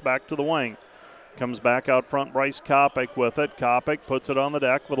 retreats back to the wing. Comes back out front, Bryce Kopic with it. Kopic puts it on the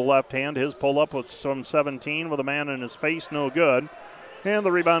deck with a left hand. His pull-up with some 17 with a man in his face, no good. And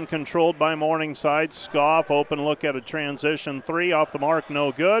the rebound controlled by Morningside. Scoff, open look at a transition 3 off the mark,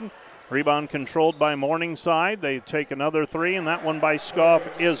 no good. Rebound controlled by Morningside. They take another 3, and that one by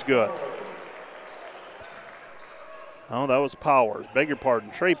Scoff is good. Oh, that was Powers. Beg your pardon.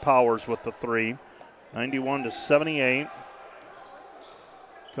 Trey Powers with the 3. 91-78.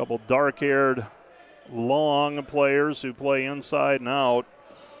 Couple dark-haired, long players who play inside and out.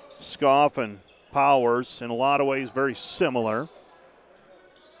 Scoff and Powers, in a lot of ways, very similar.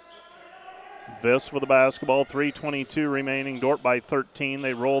 Viss with the basketball, 3:22 remaining. Dordt by 13.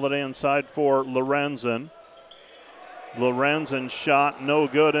 They roll it inside for Lorenzen. Lorenzen shot no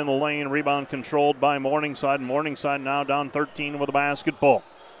good in the lane. Rebound controlled by Morningside. Morningside now down 13 with the basketball.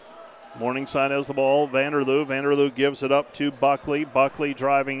 Morningside has the ball. Vanderloo. Vanderloo gives it up to Buckley. Buckley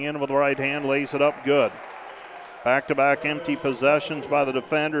driving in with the right hand, lays it up good. Back-to-back empty possessions by the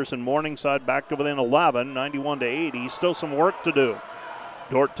defenders, and Morningside back to within 11, 91-80. Still some work to do.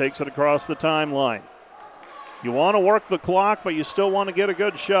 Dordt takes it across the timeline. You want to work the clock, but you still want to get a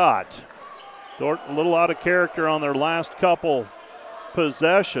good shot. Dordt a little out of character on their last couple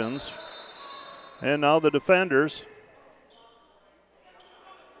possessions. And now the defenders.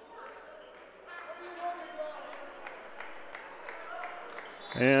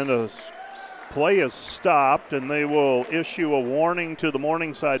 And a play is stopped, and they will issue a warning to the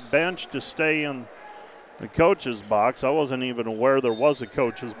Morningside bench to stay in the coach's box. I wasn't even aware there was a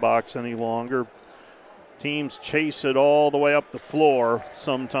coach's box any longer. Teams chase it all the way up the floor,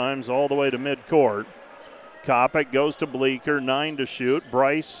 sometimes all the way to midcourt. Kopic goes to Bleeker, 9 to shoot.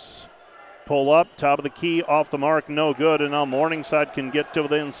 Bryce pull up, top of the key, off the mark, no good. And now Morningside can get to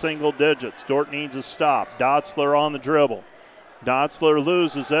within single digits. Dordt needs a stop. Dotzler on the dribble. Dotzler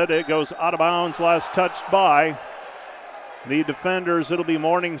loses it. It goes out of bounds, last touched by the defenders. It'll be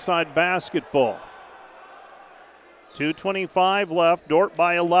Morningside basketball. 2:25 left, Dordt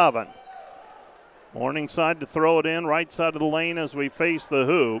by 11. Morningside to throw it in, right side of the lane as we face the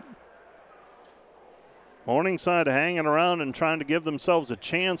hoop. Morningside hanging around and trying to give themselves a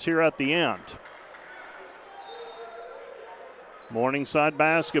chance here at the end. Morningside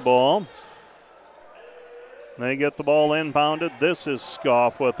basketball. They get the ball inbounded. This is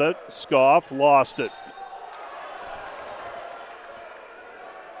Scoff with it. Scoff lost it.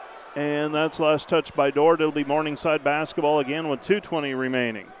 And that's last touch by Dort. It'll be Morningside basketball again with 2:20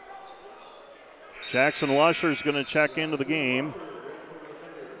 remaining. Jackson Lusher's going to check into the game.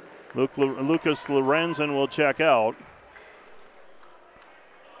 Lucas Lorenzen will check out.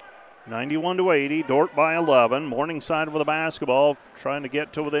 91-80, Dort by 11. Morningside with the basketball, trying to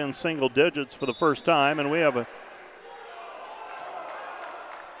get to within single digits for the first time, and we have a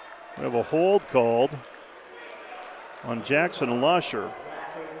hold called on Jackson Lusher.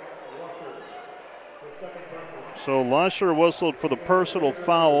 So Lusher whistled for the personal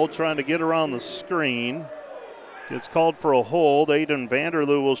foul, trying to get around the screen. Gets called for a hold. Aiden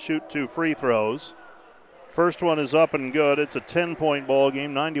Vanderloo will shoot 2 free throws. First one is up and good. It's a 10-point ball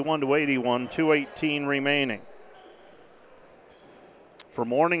game, 91-81, 2:18 remaining. For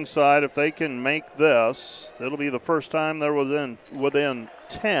Morningside, if they can make this, it'll be the first time they're within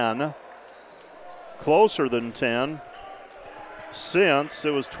 10, closer than 10, since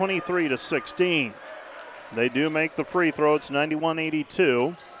it was 23-16. They do make the free throw. It's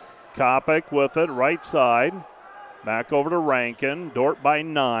 91-82. Kopic with it, right side. Back over to Rankin. Dort by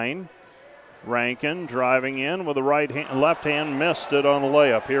 9. Rankin driving in with the left hand, missed it on the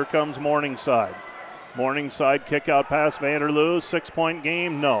layup. Here comes Morningside. Morningside kick out pass, Vanderloo. 6-point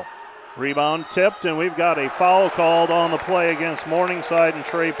game, no. Rebound tipped, and we've got a foul called on the play against Morningside and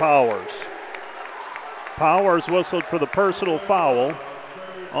Trey Powers. Powers whistled for the personal foul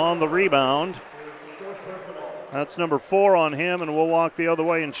on the rebound. That's number 4 on him, and we'll walk the other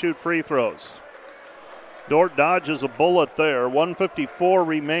way and shoot free throws. Dort dodges a bullet there. 1:54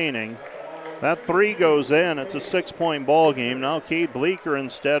 remaining. That 3 goes in. It's a 6-point ball game. Now Cade Bleeker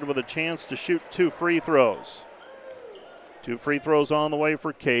instead with a chance to shoot 2 free throws. 2 free throws on the way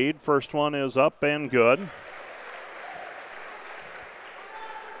for Cade. First one is up and good.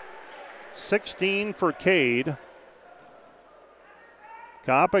 16 for Cade.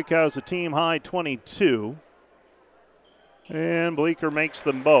 Kopic has a team high 22. And Bleeker makes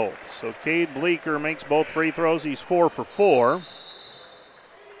them both. So Cade Bleeker makes both free throws. He's 4 for 4.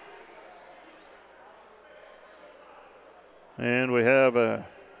 And we have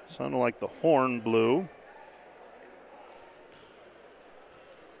sounding like the horn blew.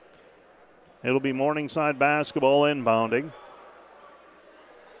 It'll be Morningside basketball inbounding.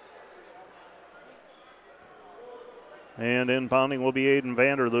 And inbounding will be Aiden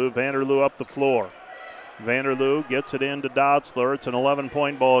Vanderloo. Vanderloo up the floor. Vanderloo gets it into Dotzler. It's an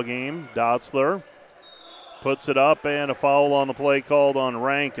 11-point ball game. Dotzler puts it up, and a foul on the play called on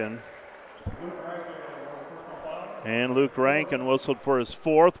Rankin. And Luke Rankin whistled for his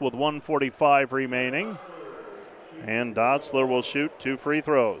 4th with 1:45 remaining. And Dotzler will shoot 2 free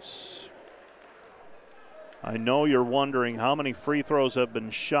throws. I know you're wondering how many free throws have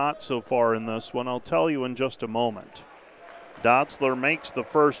been shot so far in this one. I'll tell you in just a moment. Dotzler makes the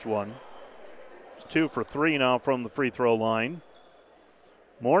first one. 2 for 3 now from the free throw line.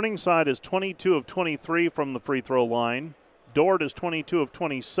 Morningside is 22 of 23 from the free throw line. Dort is 22 of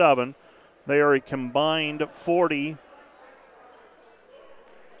 27. They are a combined 40.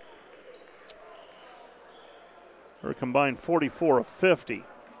 Or a combined 44 of 50.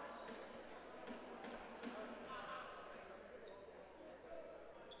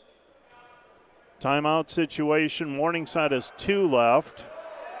 Timeout situation. Morningside has 2 left.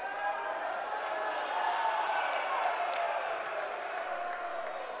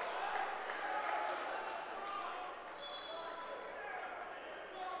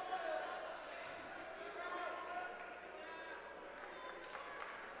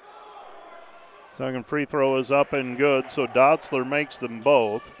 Second free throw is up and good, so Dotzler makes them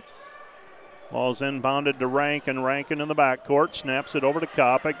both. Ball's inbounded to Rankin. Rankin in the backcourt, snaps it over to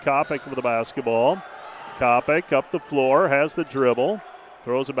Kopic. Kopic with the basketball. Kopic up the floor, has the dribble.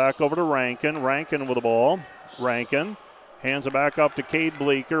 Throws it back over to Rankin. Rankin with the ball. Rankin hands it back up to Cade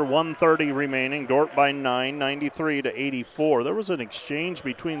Bleeker. 1:30 remaining. Dort by 9, 93-84. There was an exchange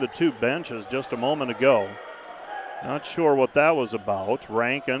between the two benches just a moment ago. Not sure what that was about.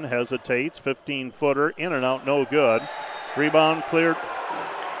 Rankin hesitates. 15-footer in and out, no good. Rebound cleared.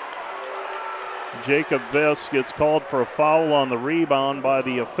 Jacob Viss gets called for a foul on the rebound by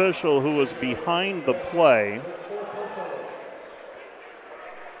the official who was behind the play.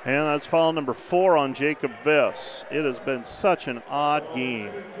 And that's foul number 4 on Jacob Viss. It has been such an odd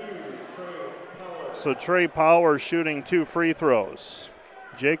game. So Trey Powers shooting 2 free throws.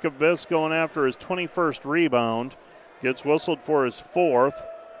 Jacob Viss going after his 21st rebound. Gets whistled for his 4th.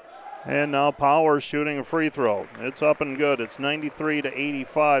 And now Powers shooting a free throw. It's up and good. It's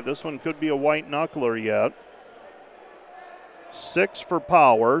 93-85. This one could be a white knuckler yet. 6 for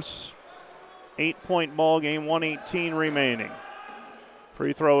Powers. 8-point ball game, 1:18 remaining.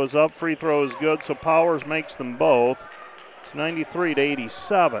 Free throw is up, free throw is good, so Powers makes them both. It's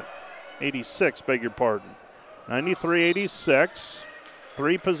 93-87. 86, beg your pardon. 93-86.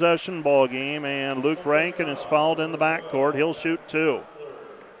 3-possession ball game, and Luke Rankin is fouled in the backcourt. He'll shoot 2.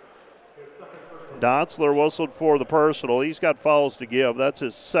 Dotzler whistled for the personal. He's got fouls to give. That's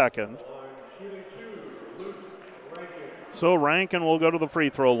his 2nd. So Rankin will go to the free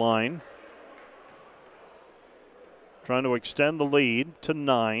throw line. Trying to extend the lead to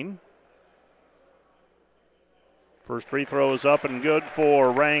 9. First free throw is up and good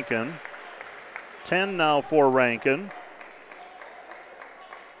for Rankin. 10 now for Rankin.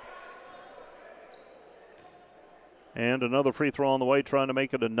 And another free throw on the way, trying to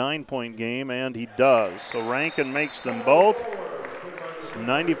make it a 9-point game, and he does. So Rankin makes them both. It's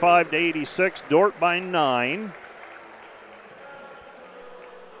 95-86, Dordt by 9.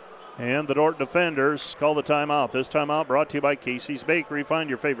 And the Dordt defenders call the timeout. This timeout brought to you by Casey's Bakery. Find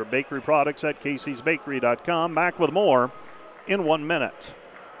your favorite bakery products at caseysbakery.com. Back with more in 1 minute.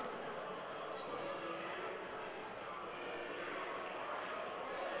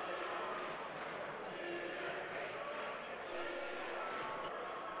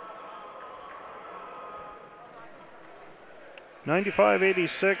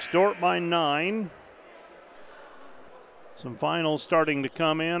 (95-86), Dordt by 9. Some finals starting to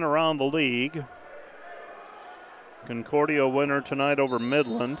come in around the league. Concordia winner tonight over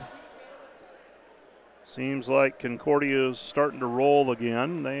Midland. Seems like Concordia is starting to roll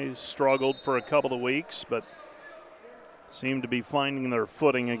again. They struggled for a couple of weeks, but seem to be finding their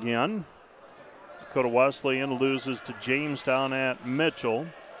footing again. Dakota Wesleyan loses to Jamestown at Mitchell.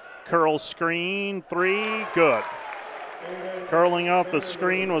 Curl screen, 3, good. Curling off the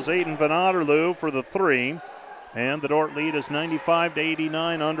screen was Aiden Van Otterloo for the 3. And the Dordt lead is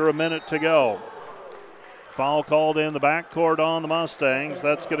 95-89, under a minute to go. Foul called in the backcourt on the Mustangs.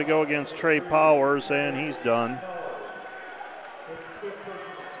 That's going to go against Trey Powers, and he's done.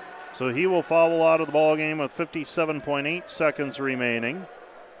 So he will foul out of the ballgame with 57.8 seconds remaining.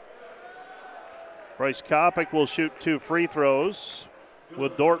 Bryce Kopic will shoot 2 free throws,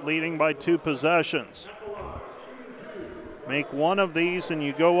 with Dordt leading by 2 possessions. Make one of these and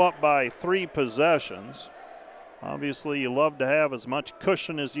you go up by 3 possessions. Obviously, you love to have as much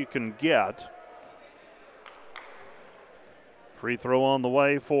cushion as you can get. Free throw on the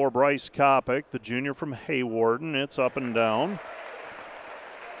way for Bryce Kopic, the junior from Haywarden. It's up and down.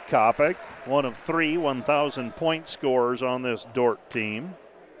 Kopic, one of 3 1,000-point scorers on this Dordt team.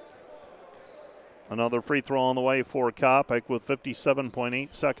 Another free throw on the way for Kopic with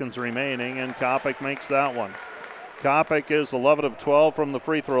 57.8 seconds remaining, and Kopic makes that one. Kopic is 11 of 12 from the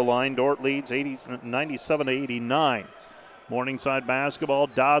free throw line. Dordt leads 97-89. Morningside basketball,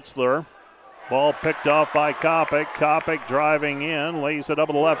 Dotzler. Ball picked off by Kopic. Kopic driving in, lays it up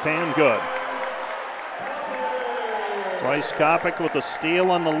with the left hand, good. Bryce Kopic with the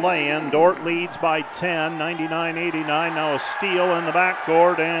steal and the lay-in. Dordt leads by 10, 99-89. Now a steal in the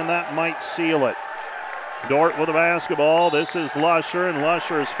backcourt, and that might seal it. Dordt with the basketball. This is Lusher, and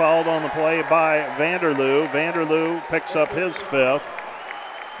Lusher is fouled on the play by Vanderloo. Vanderloo picks up his 5th,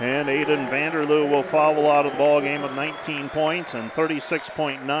 and Aiden Vanderloo will foul out of the ball game with 19 points and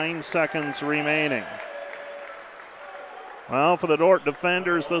 36.9 seconds remaining. Well, for the Dordt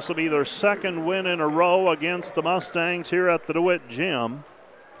defenders, this will be their 2nd win in a row against the Mustangs here at the DeWitt Gym.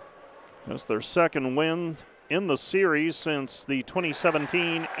 That's their 2nd win in the series since the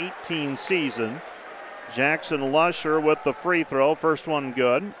 2017-18 season. Jackson Lusher with the free throw. First one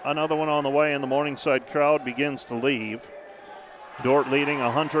good. Another one on the way, and the Morningside crowd begins to leave. Dordt leading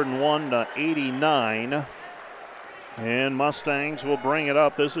 101-89. And Mustangs will bring it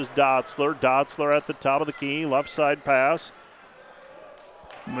up. This is Dotzler. Dotzler at the top of the key. Left side pass.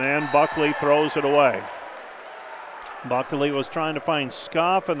 And Buckley throws it away. Buckley was trying to find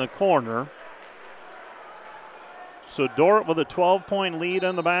Scoff in the corner. So Dordt with a 12-point lead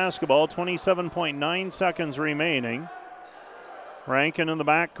in the basketball, 27.9 seconds remaining. Rankin in the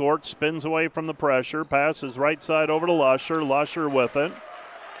backcourt, spins away from the pressure, passes right side over to Lusher. Lusher with it.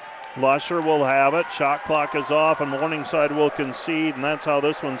 Lusher will have it. Shot clock is off, and Morningside will concede, and that's how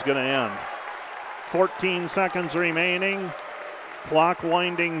this one's going to end. 14 seconds remaining. Clock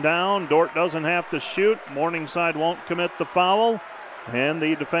winding down. Dordt doesn't have to shoot. Morningside won't commit the foul. And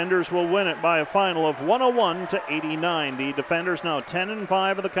the Defenders will win it by a final of 101-89. The Defenders now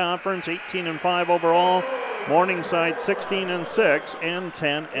 10-5 of the conference, 18-5 overall. Morningside 16-6 and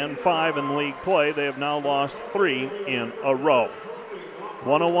 10-5 in league play. They have now lost 3 in a row.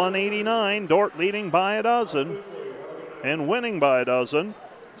 101-89, Dordt leading by a dozen and winning by a dozen.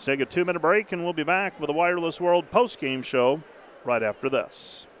 Let's take a 2-minute break and we'll be back with the Wireless World postgame show right after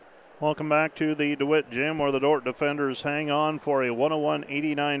this. Welcome back to the DeWitt Gym where the Dordt Defenders hang on for a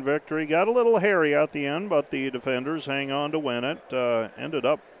 101-89 victory. Got a little hairy at the end, but the Defenders hang on to win it. Ended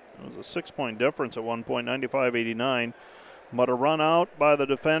up, it was a 6-point difference at one point, 95-89. But a run out by the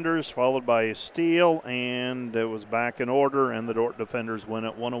Defenders, followed by a steal, and it was back in order, and the Dordt Defenders win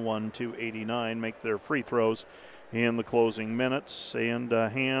it 101-89, make their free throws in the closing minutes, and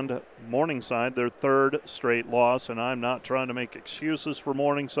hand Morningside their 3rd straight loss. And I'm not trying to make excuses for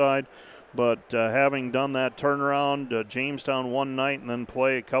Morningside, but having done that turnaround, Jamestown one night and then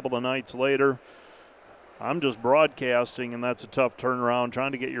play a couple of nights later, I'm just broadcasting, and that's a tough turnaround.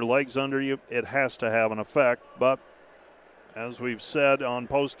 Trying to get your legs under you, it has to have an effect. But as we've said on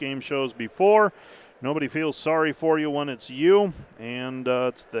post-game shows before, nobody feels sorry for you when it's you, and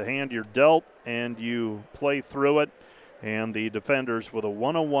it's the hand you're dealt, and you play through it. And the Defenders with a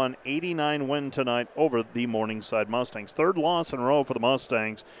 101-89 win tonight over the Morningside Mustangs. 3rd loss in a row for the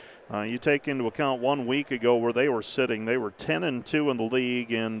Mustangs. You take into account 1 week ago where they were sitting. They were 10-2 in the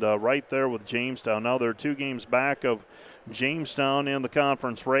league and right there with Jamestown. Now they're 2 games back of Jamestown in the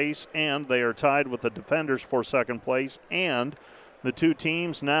conference race, and they are tied with the Defenders for 2nd place. And the 2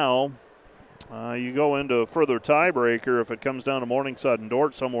 teams now, you go into a further tiebreaker if it comes down to Morningside and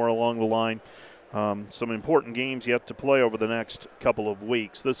Dordt somewhere along the line. Some important games yet to play over the next couple of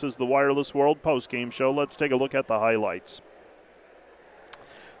weeks. This is the Wireless World postgame show. Let's take a look at the highlights.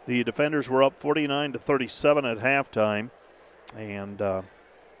 The Defenders were up 49-37 at halftime, and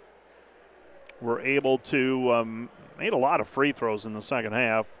were able to made a lot of free throws in the second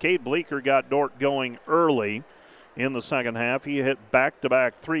half. Cade Bleeker got Dordt going early in the second half. He hit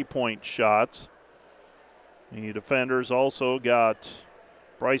back-to-back 3-point shots. The Defenders also got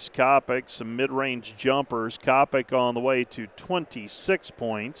Bryce Kopic some mid-range jumpers. Kopic on the way to 26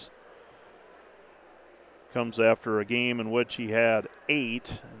 points. Comes after a game in which he had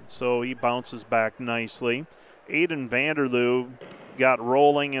 8, and so he bounces back nicely. Aiden Vanderloo got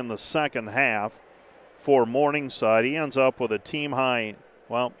rolling in the second half for Morningside. He ends up with a team high,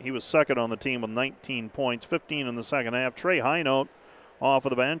 well, he was 2nd on the team with 19 points, 15 in the second half. Trey Highnote off of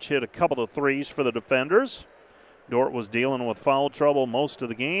the bench hit a couple of threes for the Defenders. Dordt was dealing with foul trouble most of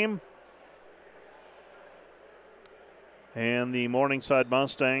the game. And the Morningside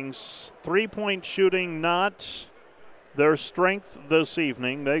Mustangs, 3-point shooting not their strength this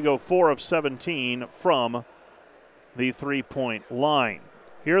evening. They go 4 of 17 from the 3-point line.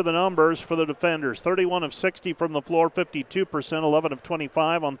 Here are the numbers for the Defenders. 31 of 60 from the floor, 52%, 11 of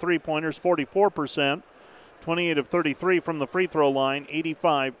 25 on three-pointers, 44%, 28 of 33 from the free throw line,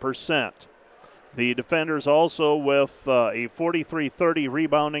 85%. The Defenders also with a 43-30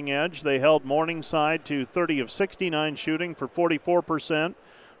 rebounding edge. They held Morningside to 30 of 69 shooting for 44%,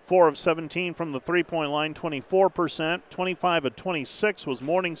 4 of 17 from the three-point line, 24%, 25 of 26 was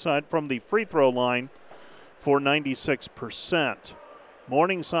Morningside from the free throw line for 96%.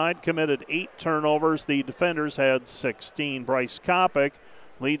 Morningside committed 8 turnovers. The Defenders had 16. Bryce Kopic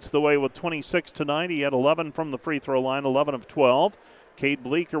leads the way with 26 tonight. He had 11 from the free throw line, 11 of 12. Cade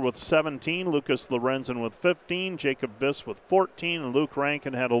Bleeker with 17, Lucas Lorenzen with 15, Jacob Viss with 14, and Luke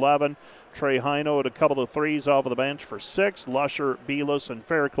Rankin had 11. Trey Hino had a couple of threes off of the bench for 6. Lusher, Belis, and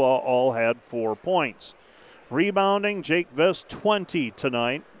Fairclaw all had 4 points. Rebounding, Jake Viss 20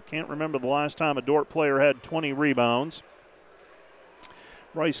 tonight. Can't remember the last time a Dordt player had 20 rebounds.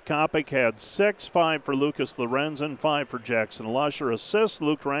 Bryce Kopic had 6, 5 for Lucas Lorenzen, 5 for Jackson Lusher. Assists,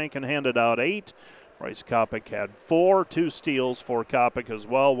 Luke Rankin handed out 8. Bryce Kopic had 4, 2 steals for Kopic as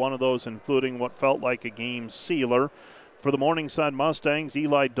well, one of those including what felt like a game sealer. For the Morningside Mustangs,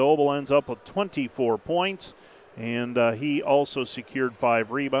 Eli Doble ends up with 24 points, and he also secured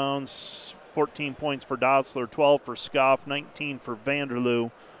 5 rebounds, 14 points for Dotzler, 12 for Scoff, 19 for Vanderloo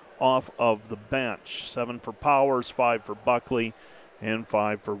off of the bench, 7 for Powers, 5 for Buckley, and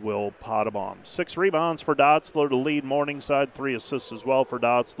 5 for Will Potabom. 6 rebounds for Dotzler to lead Morningside, 3 assists as well for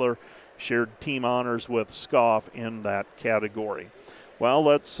Dotzler. Shared team honors with Scoff in that category. Well,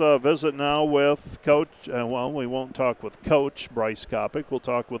 let's visit now with Coach. We won't talk with Coach Bryce Kopic. We'll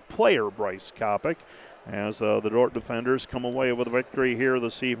talk with player Bryce Kopic as the Dordt Defenders come away with a victory here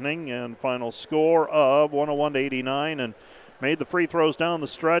this evening and final score of 101-89. And made the free throws down the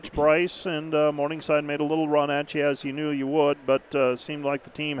stretch, Bryce, and Morningside made a little run at you as you knew you would, but seemed like the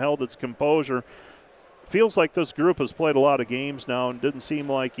team held its composure. Feels like this group has played a lot of games now, and didn't seem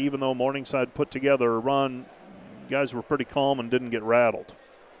like, even though Morningside put together a run, guys were pretty calm and didn't get rattled.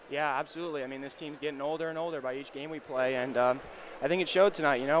 Yeah, absolutely. I mean, this team's getting older and older by each game we play, and I think it showed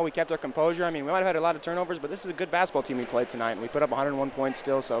tonight. You know, we kept our composure. I mean, we might have had a lot of turnovers, but this is a good basketball team we played tonight, and we put up 101 points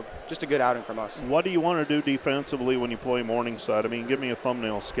still, so just a good outing from us. What do you want to do defensively when you play Morningside? I mean, give me a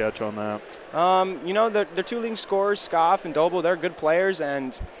thumbnail sketch on that. You know, their two leading scorers, Scoff and Doble, they're good players,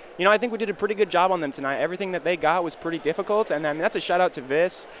 and, you know, I think we did a pretty good job on them tonight. Everything that they got was pretty difficult, and I mean, that's a shout-out to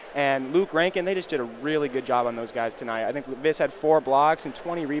Viss and Luke Rankin. They just did a really good job on those guys tonight. I think Viss had 4 blocks and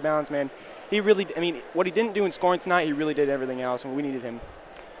 20 rebounds, man. He really, I mean, what he didn't do in scoring tonight, he really did everything else, and we needed him.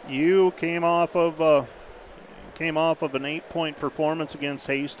 You came off of an 8-point performance against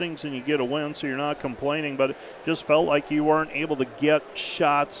Hastings, and you get a win, so you're not complaining, but it just felt like you weren't able to get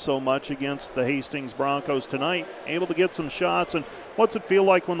shots so much against the Hastings Broncos tonight. Able to get some shots, and what's it feel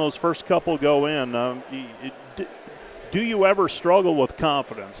like when those first couple go in? Do you ever struggle with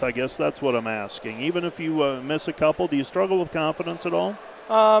confidence? I guess that's what I'm asking. Even if you miss a couple, do you struggle with confidence at all?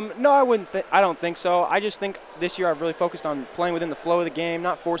 No, I wouldn't. I don't think so. I just think this year I've really focused on playing within the flow of the game,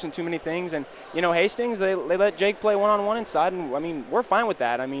 not forcing too many things. And, you know, Hastings, they let Jake play one-on-one inside, and, I mean, we're fine with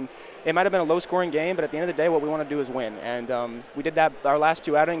that. I mean, it might have been a low-scoring game, but at the end of the day, what we want to do is win. And we did that our last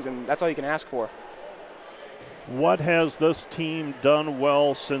 2 outings, and that's all you can ask for. What has this team done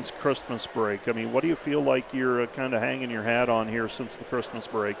well since Christmas break? I mean, what do you feel like you're kind of hanging your hat on here since the Christmas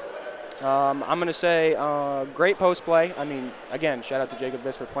break? I'm going to say great post play. I mean, again, shout out to Jacob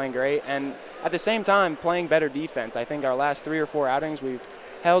Viss for playing great. And at the same time, playing better defense. I think our last 3 or 4 outings, we've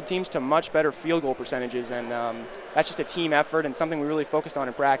held teams to much better field goal percentages. And that's just a team effort and something we really focused on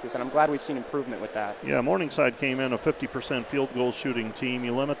in practice. And I'm glad we've seen improvement with that. Yeah, Morningside came in a 50% field goal shooting team.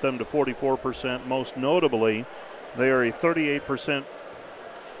 You limit them to 44%. Most notably, they are a 38%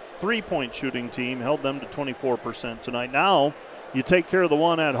 three-point shooting team, held them to 24% tonight. Now, you take care of the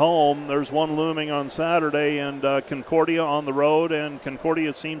one at home. There's one looming on Saturday, and Concordia on the road, and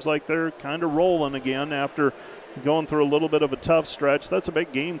Concordia seems like they're kind of rolling again after going through a little bit of a tough stretch. That's a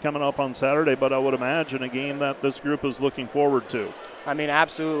big game coming up on Saturday, but I would imagine a game that this group is looking forward to. I mean,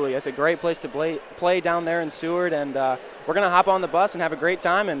 absolutely. It's a great place to play down there in Seward, and we're going to hop on the bus and have a great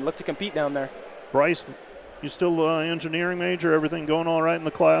time and look to compete down there. Bryce, you still engineering major? Everything going all right in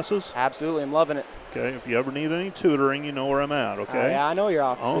the classes? Absolutely. I'm loving it. Okay. If you ever need any tutoring, you know where I'm at, okay? Yeah, I know your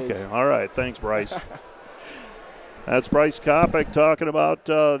office is. Okay. All right. Thanks, Bryce. That's Bryce Kopic talking about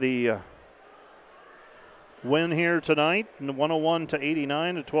the win here tonight,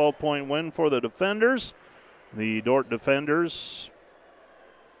 101-89, a 12-point win for the Defenders. The Dordt Defenders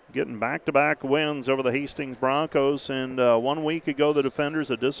getting back-to-back wins over the Hastings Broncos. And 1 week ago, the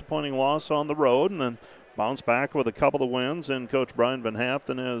Defenders, a disappointing loss on the road, and then bounced back with a couple of wins. And Coach Brian Van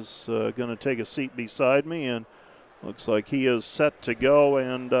Haften is going to take a seat beside me, and looks like he is set to go.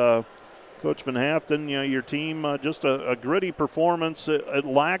 And Coach Van Haften, you know, your team, just a gritty performance. It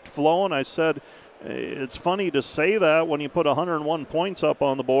lacked flow, and I said it's funny to say that when you put 101 points up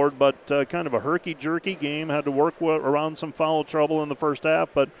on the board, but kind of a herky-jerky game. Had to work around some foul trouble in the first half,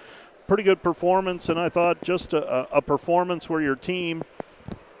 but pretty good performance. And I thought just a performance where your team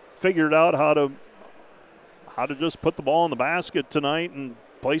figured out how to just put the ball in the basket tonight and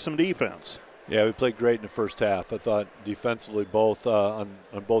play some defense. Yeah, we played great in the first half. I thought defensively both on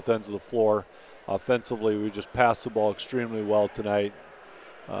both ends of the floor. Offensively, we just passed the ball extremely well tonight.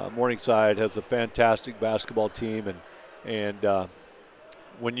 Morningside has a fantastic basketball team, and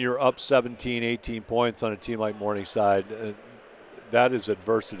when you're up 17, 18 points on a team like Morningside, that is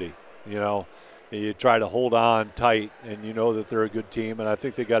adversity. You know, you try to hold on tight, and you know that they're a good team, and I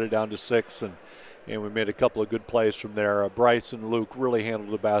think they got it down to 6, and we made a couple of good plays from there. Bryce and Luke really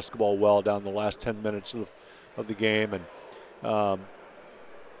handled the basketball well down the last 10 minutes of the game, and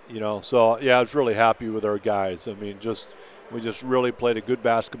you know, so yeah, I was really happy with our guys. I mean, we just really played a good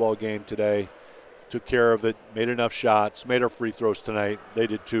basketball game today, took care of it, made enough shots, made our free throws tonight. They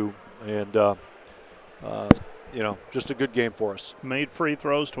did too, and you know, just a good game for us. Made free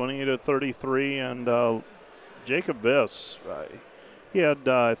throws, 28-33, and Jacob Viss, he had,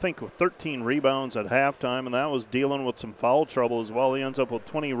 I think, 13 rebounds at halftime, and that was dealing with some foul trouble as well. He ends up with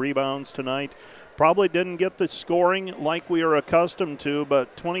 20 rebounds tonight. Probably didn't get the scoring like we are accustomed to,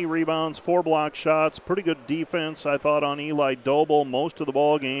 but 20 rebounds, 4 block shots, pretty good defense, I thought, on Eli Doble most of the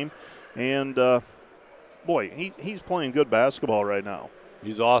ball game. And, boy, he's playing good basketball right now.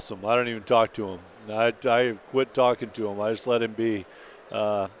 He's awesome. I don't even talk to him. I quit talking to him. I just let him be.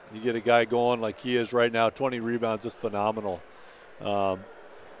 You get a guy going like he is right now, 20 rebounds is phenomenal.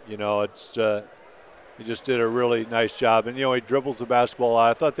 It's he just did a really nice job. And, he dribbles the basketball out.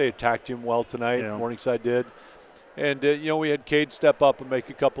 I thought they attacked him well tonight. Yeah. Morningside did. And, we had Cade step up and make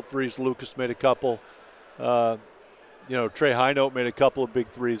a couple threes. Lucas made a couple. Trey Hinote made a couple of big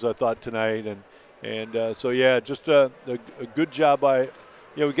threes, I thought, tonight. Just a good job by –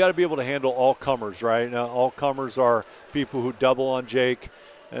 we got to be able to handle all comers, right? Now, all comers are people who double on Jake,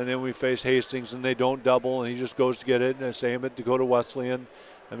 and then we face Hastings and they don't double, and he just goes to get it. And same at Dakota Wesleyan.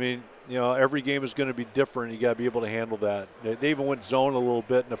 I mean, every game is going to be different. You got to be able to handle that. They even went zone a little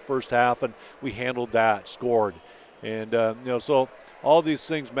bit in the first half, and we handled that, scored. And, so all these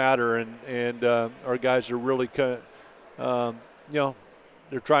things matter, and our guys are really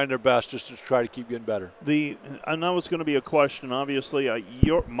they're trying their best just to try to keep getting better. And that was going to be a question. Obviously,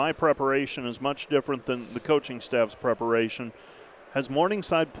 my preparation is much different than the coaching staff's preparation. Has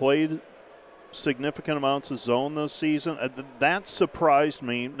Morningside played significant amounts of zone this season? That surprised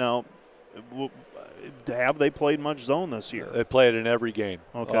me. Now, have they played much zone this year? They played in every game.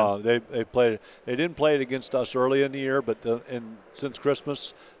 Okay. They played. They didn't play it against us early in the year, but since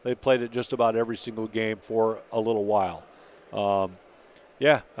Christmas, they played it just about every single game for a little while.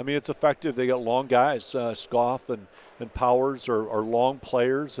 It's effective. They got long guys. Scoff and Powers are long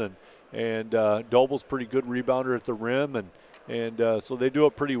players, and Doble's pretty good rebounder at the rim, and so they do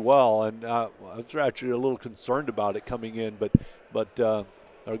it pretty well. And I was actually a little concerned about it coming in, but our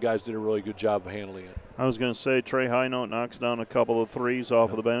guys did a really good job of handling it. I was going to say Trey Hinote knocks down a couple of threes off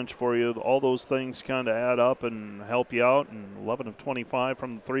of the bench for you. All those things kind of add up and help you out. And 11 of 25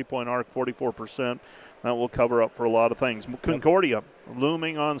 from the three-point arc, 44%. That will cover up for a lot of things. Concordia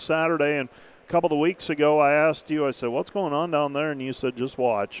looming on Saturday. And a couple of weeks ago I asked you, I said, what's going on down there? And you said, just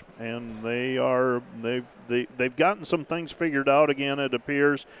watch. And they've gotten some things figured out again, it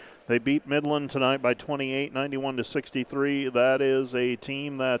appears. They beat Midland tonight by 28, 91-63. That is a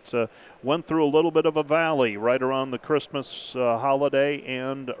team that went through a little bit of a valley right around the Christmas holiday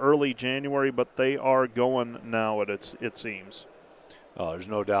and early January, but they are going now, it seems. Oh, there's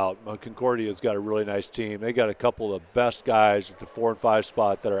no doubt. Concordia's got a really nice team. They got a couple of the best guys at the 4 and 5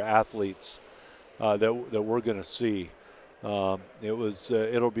 spot that are athletes that we're going to see.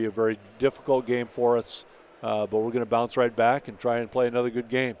 It'll be a very difficult game for us, but we're going to bounce right back and try and play another good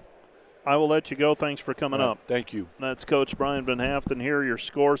game. I will let you go. Thanks for coming up. Thank you. That's Coach Brian Van Haften. Here are your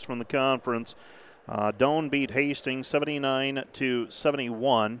scores from the conference. Doane beat Hastings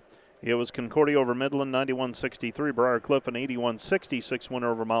 79-71. It was Concordia over Midland 91-63. Briar Cliff an 81-66 winner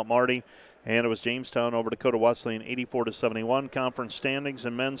over Mount Marty. And it was Jamestown over Dakota Wesleyan 84-71. Conference standings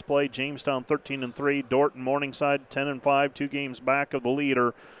in men's play. Jamestown 13-3. Dordt and Morningside 10-5. 2 games back of the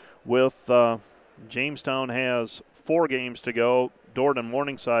leader with Jamestown has 4 games to go. Dordt and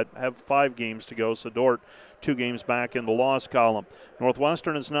Morningside have 5 games to go, so Dordt 2 games back in the loss column.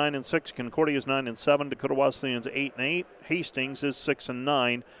 Northwestern is 9-6, Concordia is 9-7, Dakota Wesleyan is 8-8, Hastings is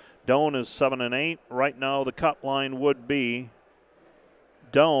 6-9, Doane is 7-8. Right now, the cut line would be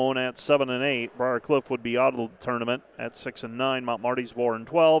Doane at 7-8. Briar Cliff would be out of the tournament at 6-9. Mount Marty's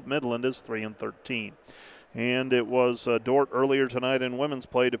 4-12. Midland is 3-13. And it was Dordt earlier tonight in women's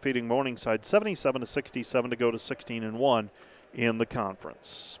play defeating Morningside 77-67 to go to 16-1. In the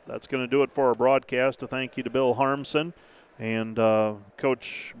conference. That's going to do it for our broadcast. A thank you to Bill Harmson and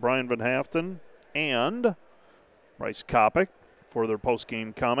Coach Brian Van Haften and Bryce Kopic for their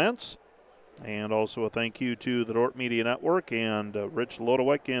post-game comments. And also a thank you to the Dordt Media Network and Rich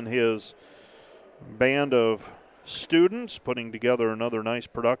Lodowick and his band of students putting together another nice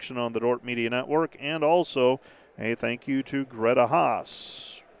production on the Dordt Media Network. And also a thank you to Greta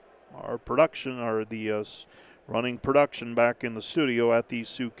Haas, our running production back in the studio at the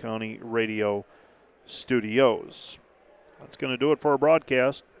Sioux County Radio Studios. That's going to do it for our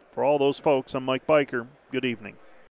broadcast. For all those folks, I'm Mike Biker. Good evening.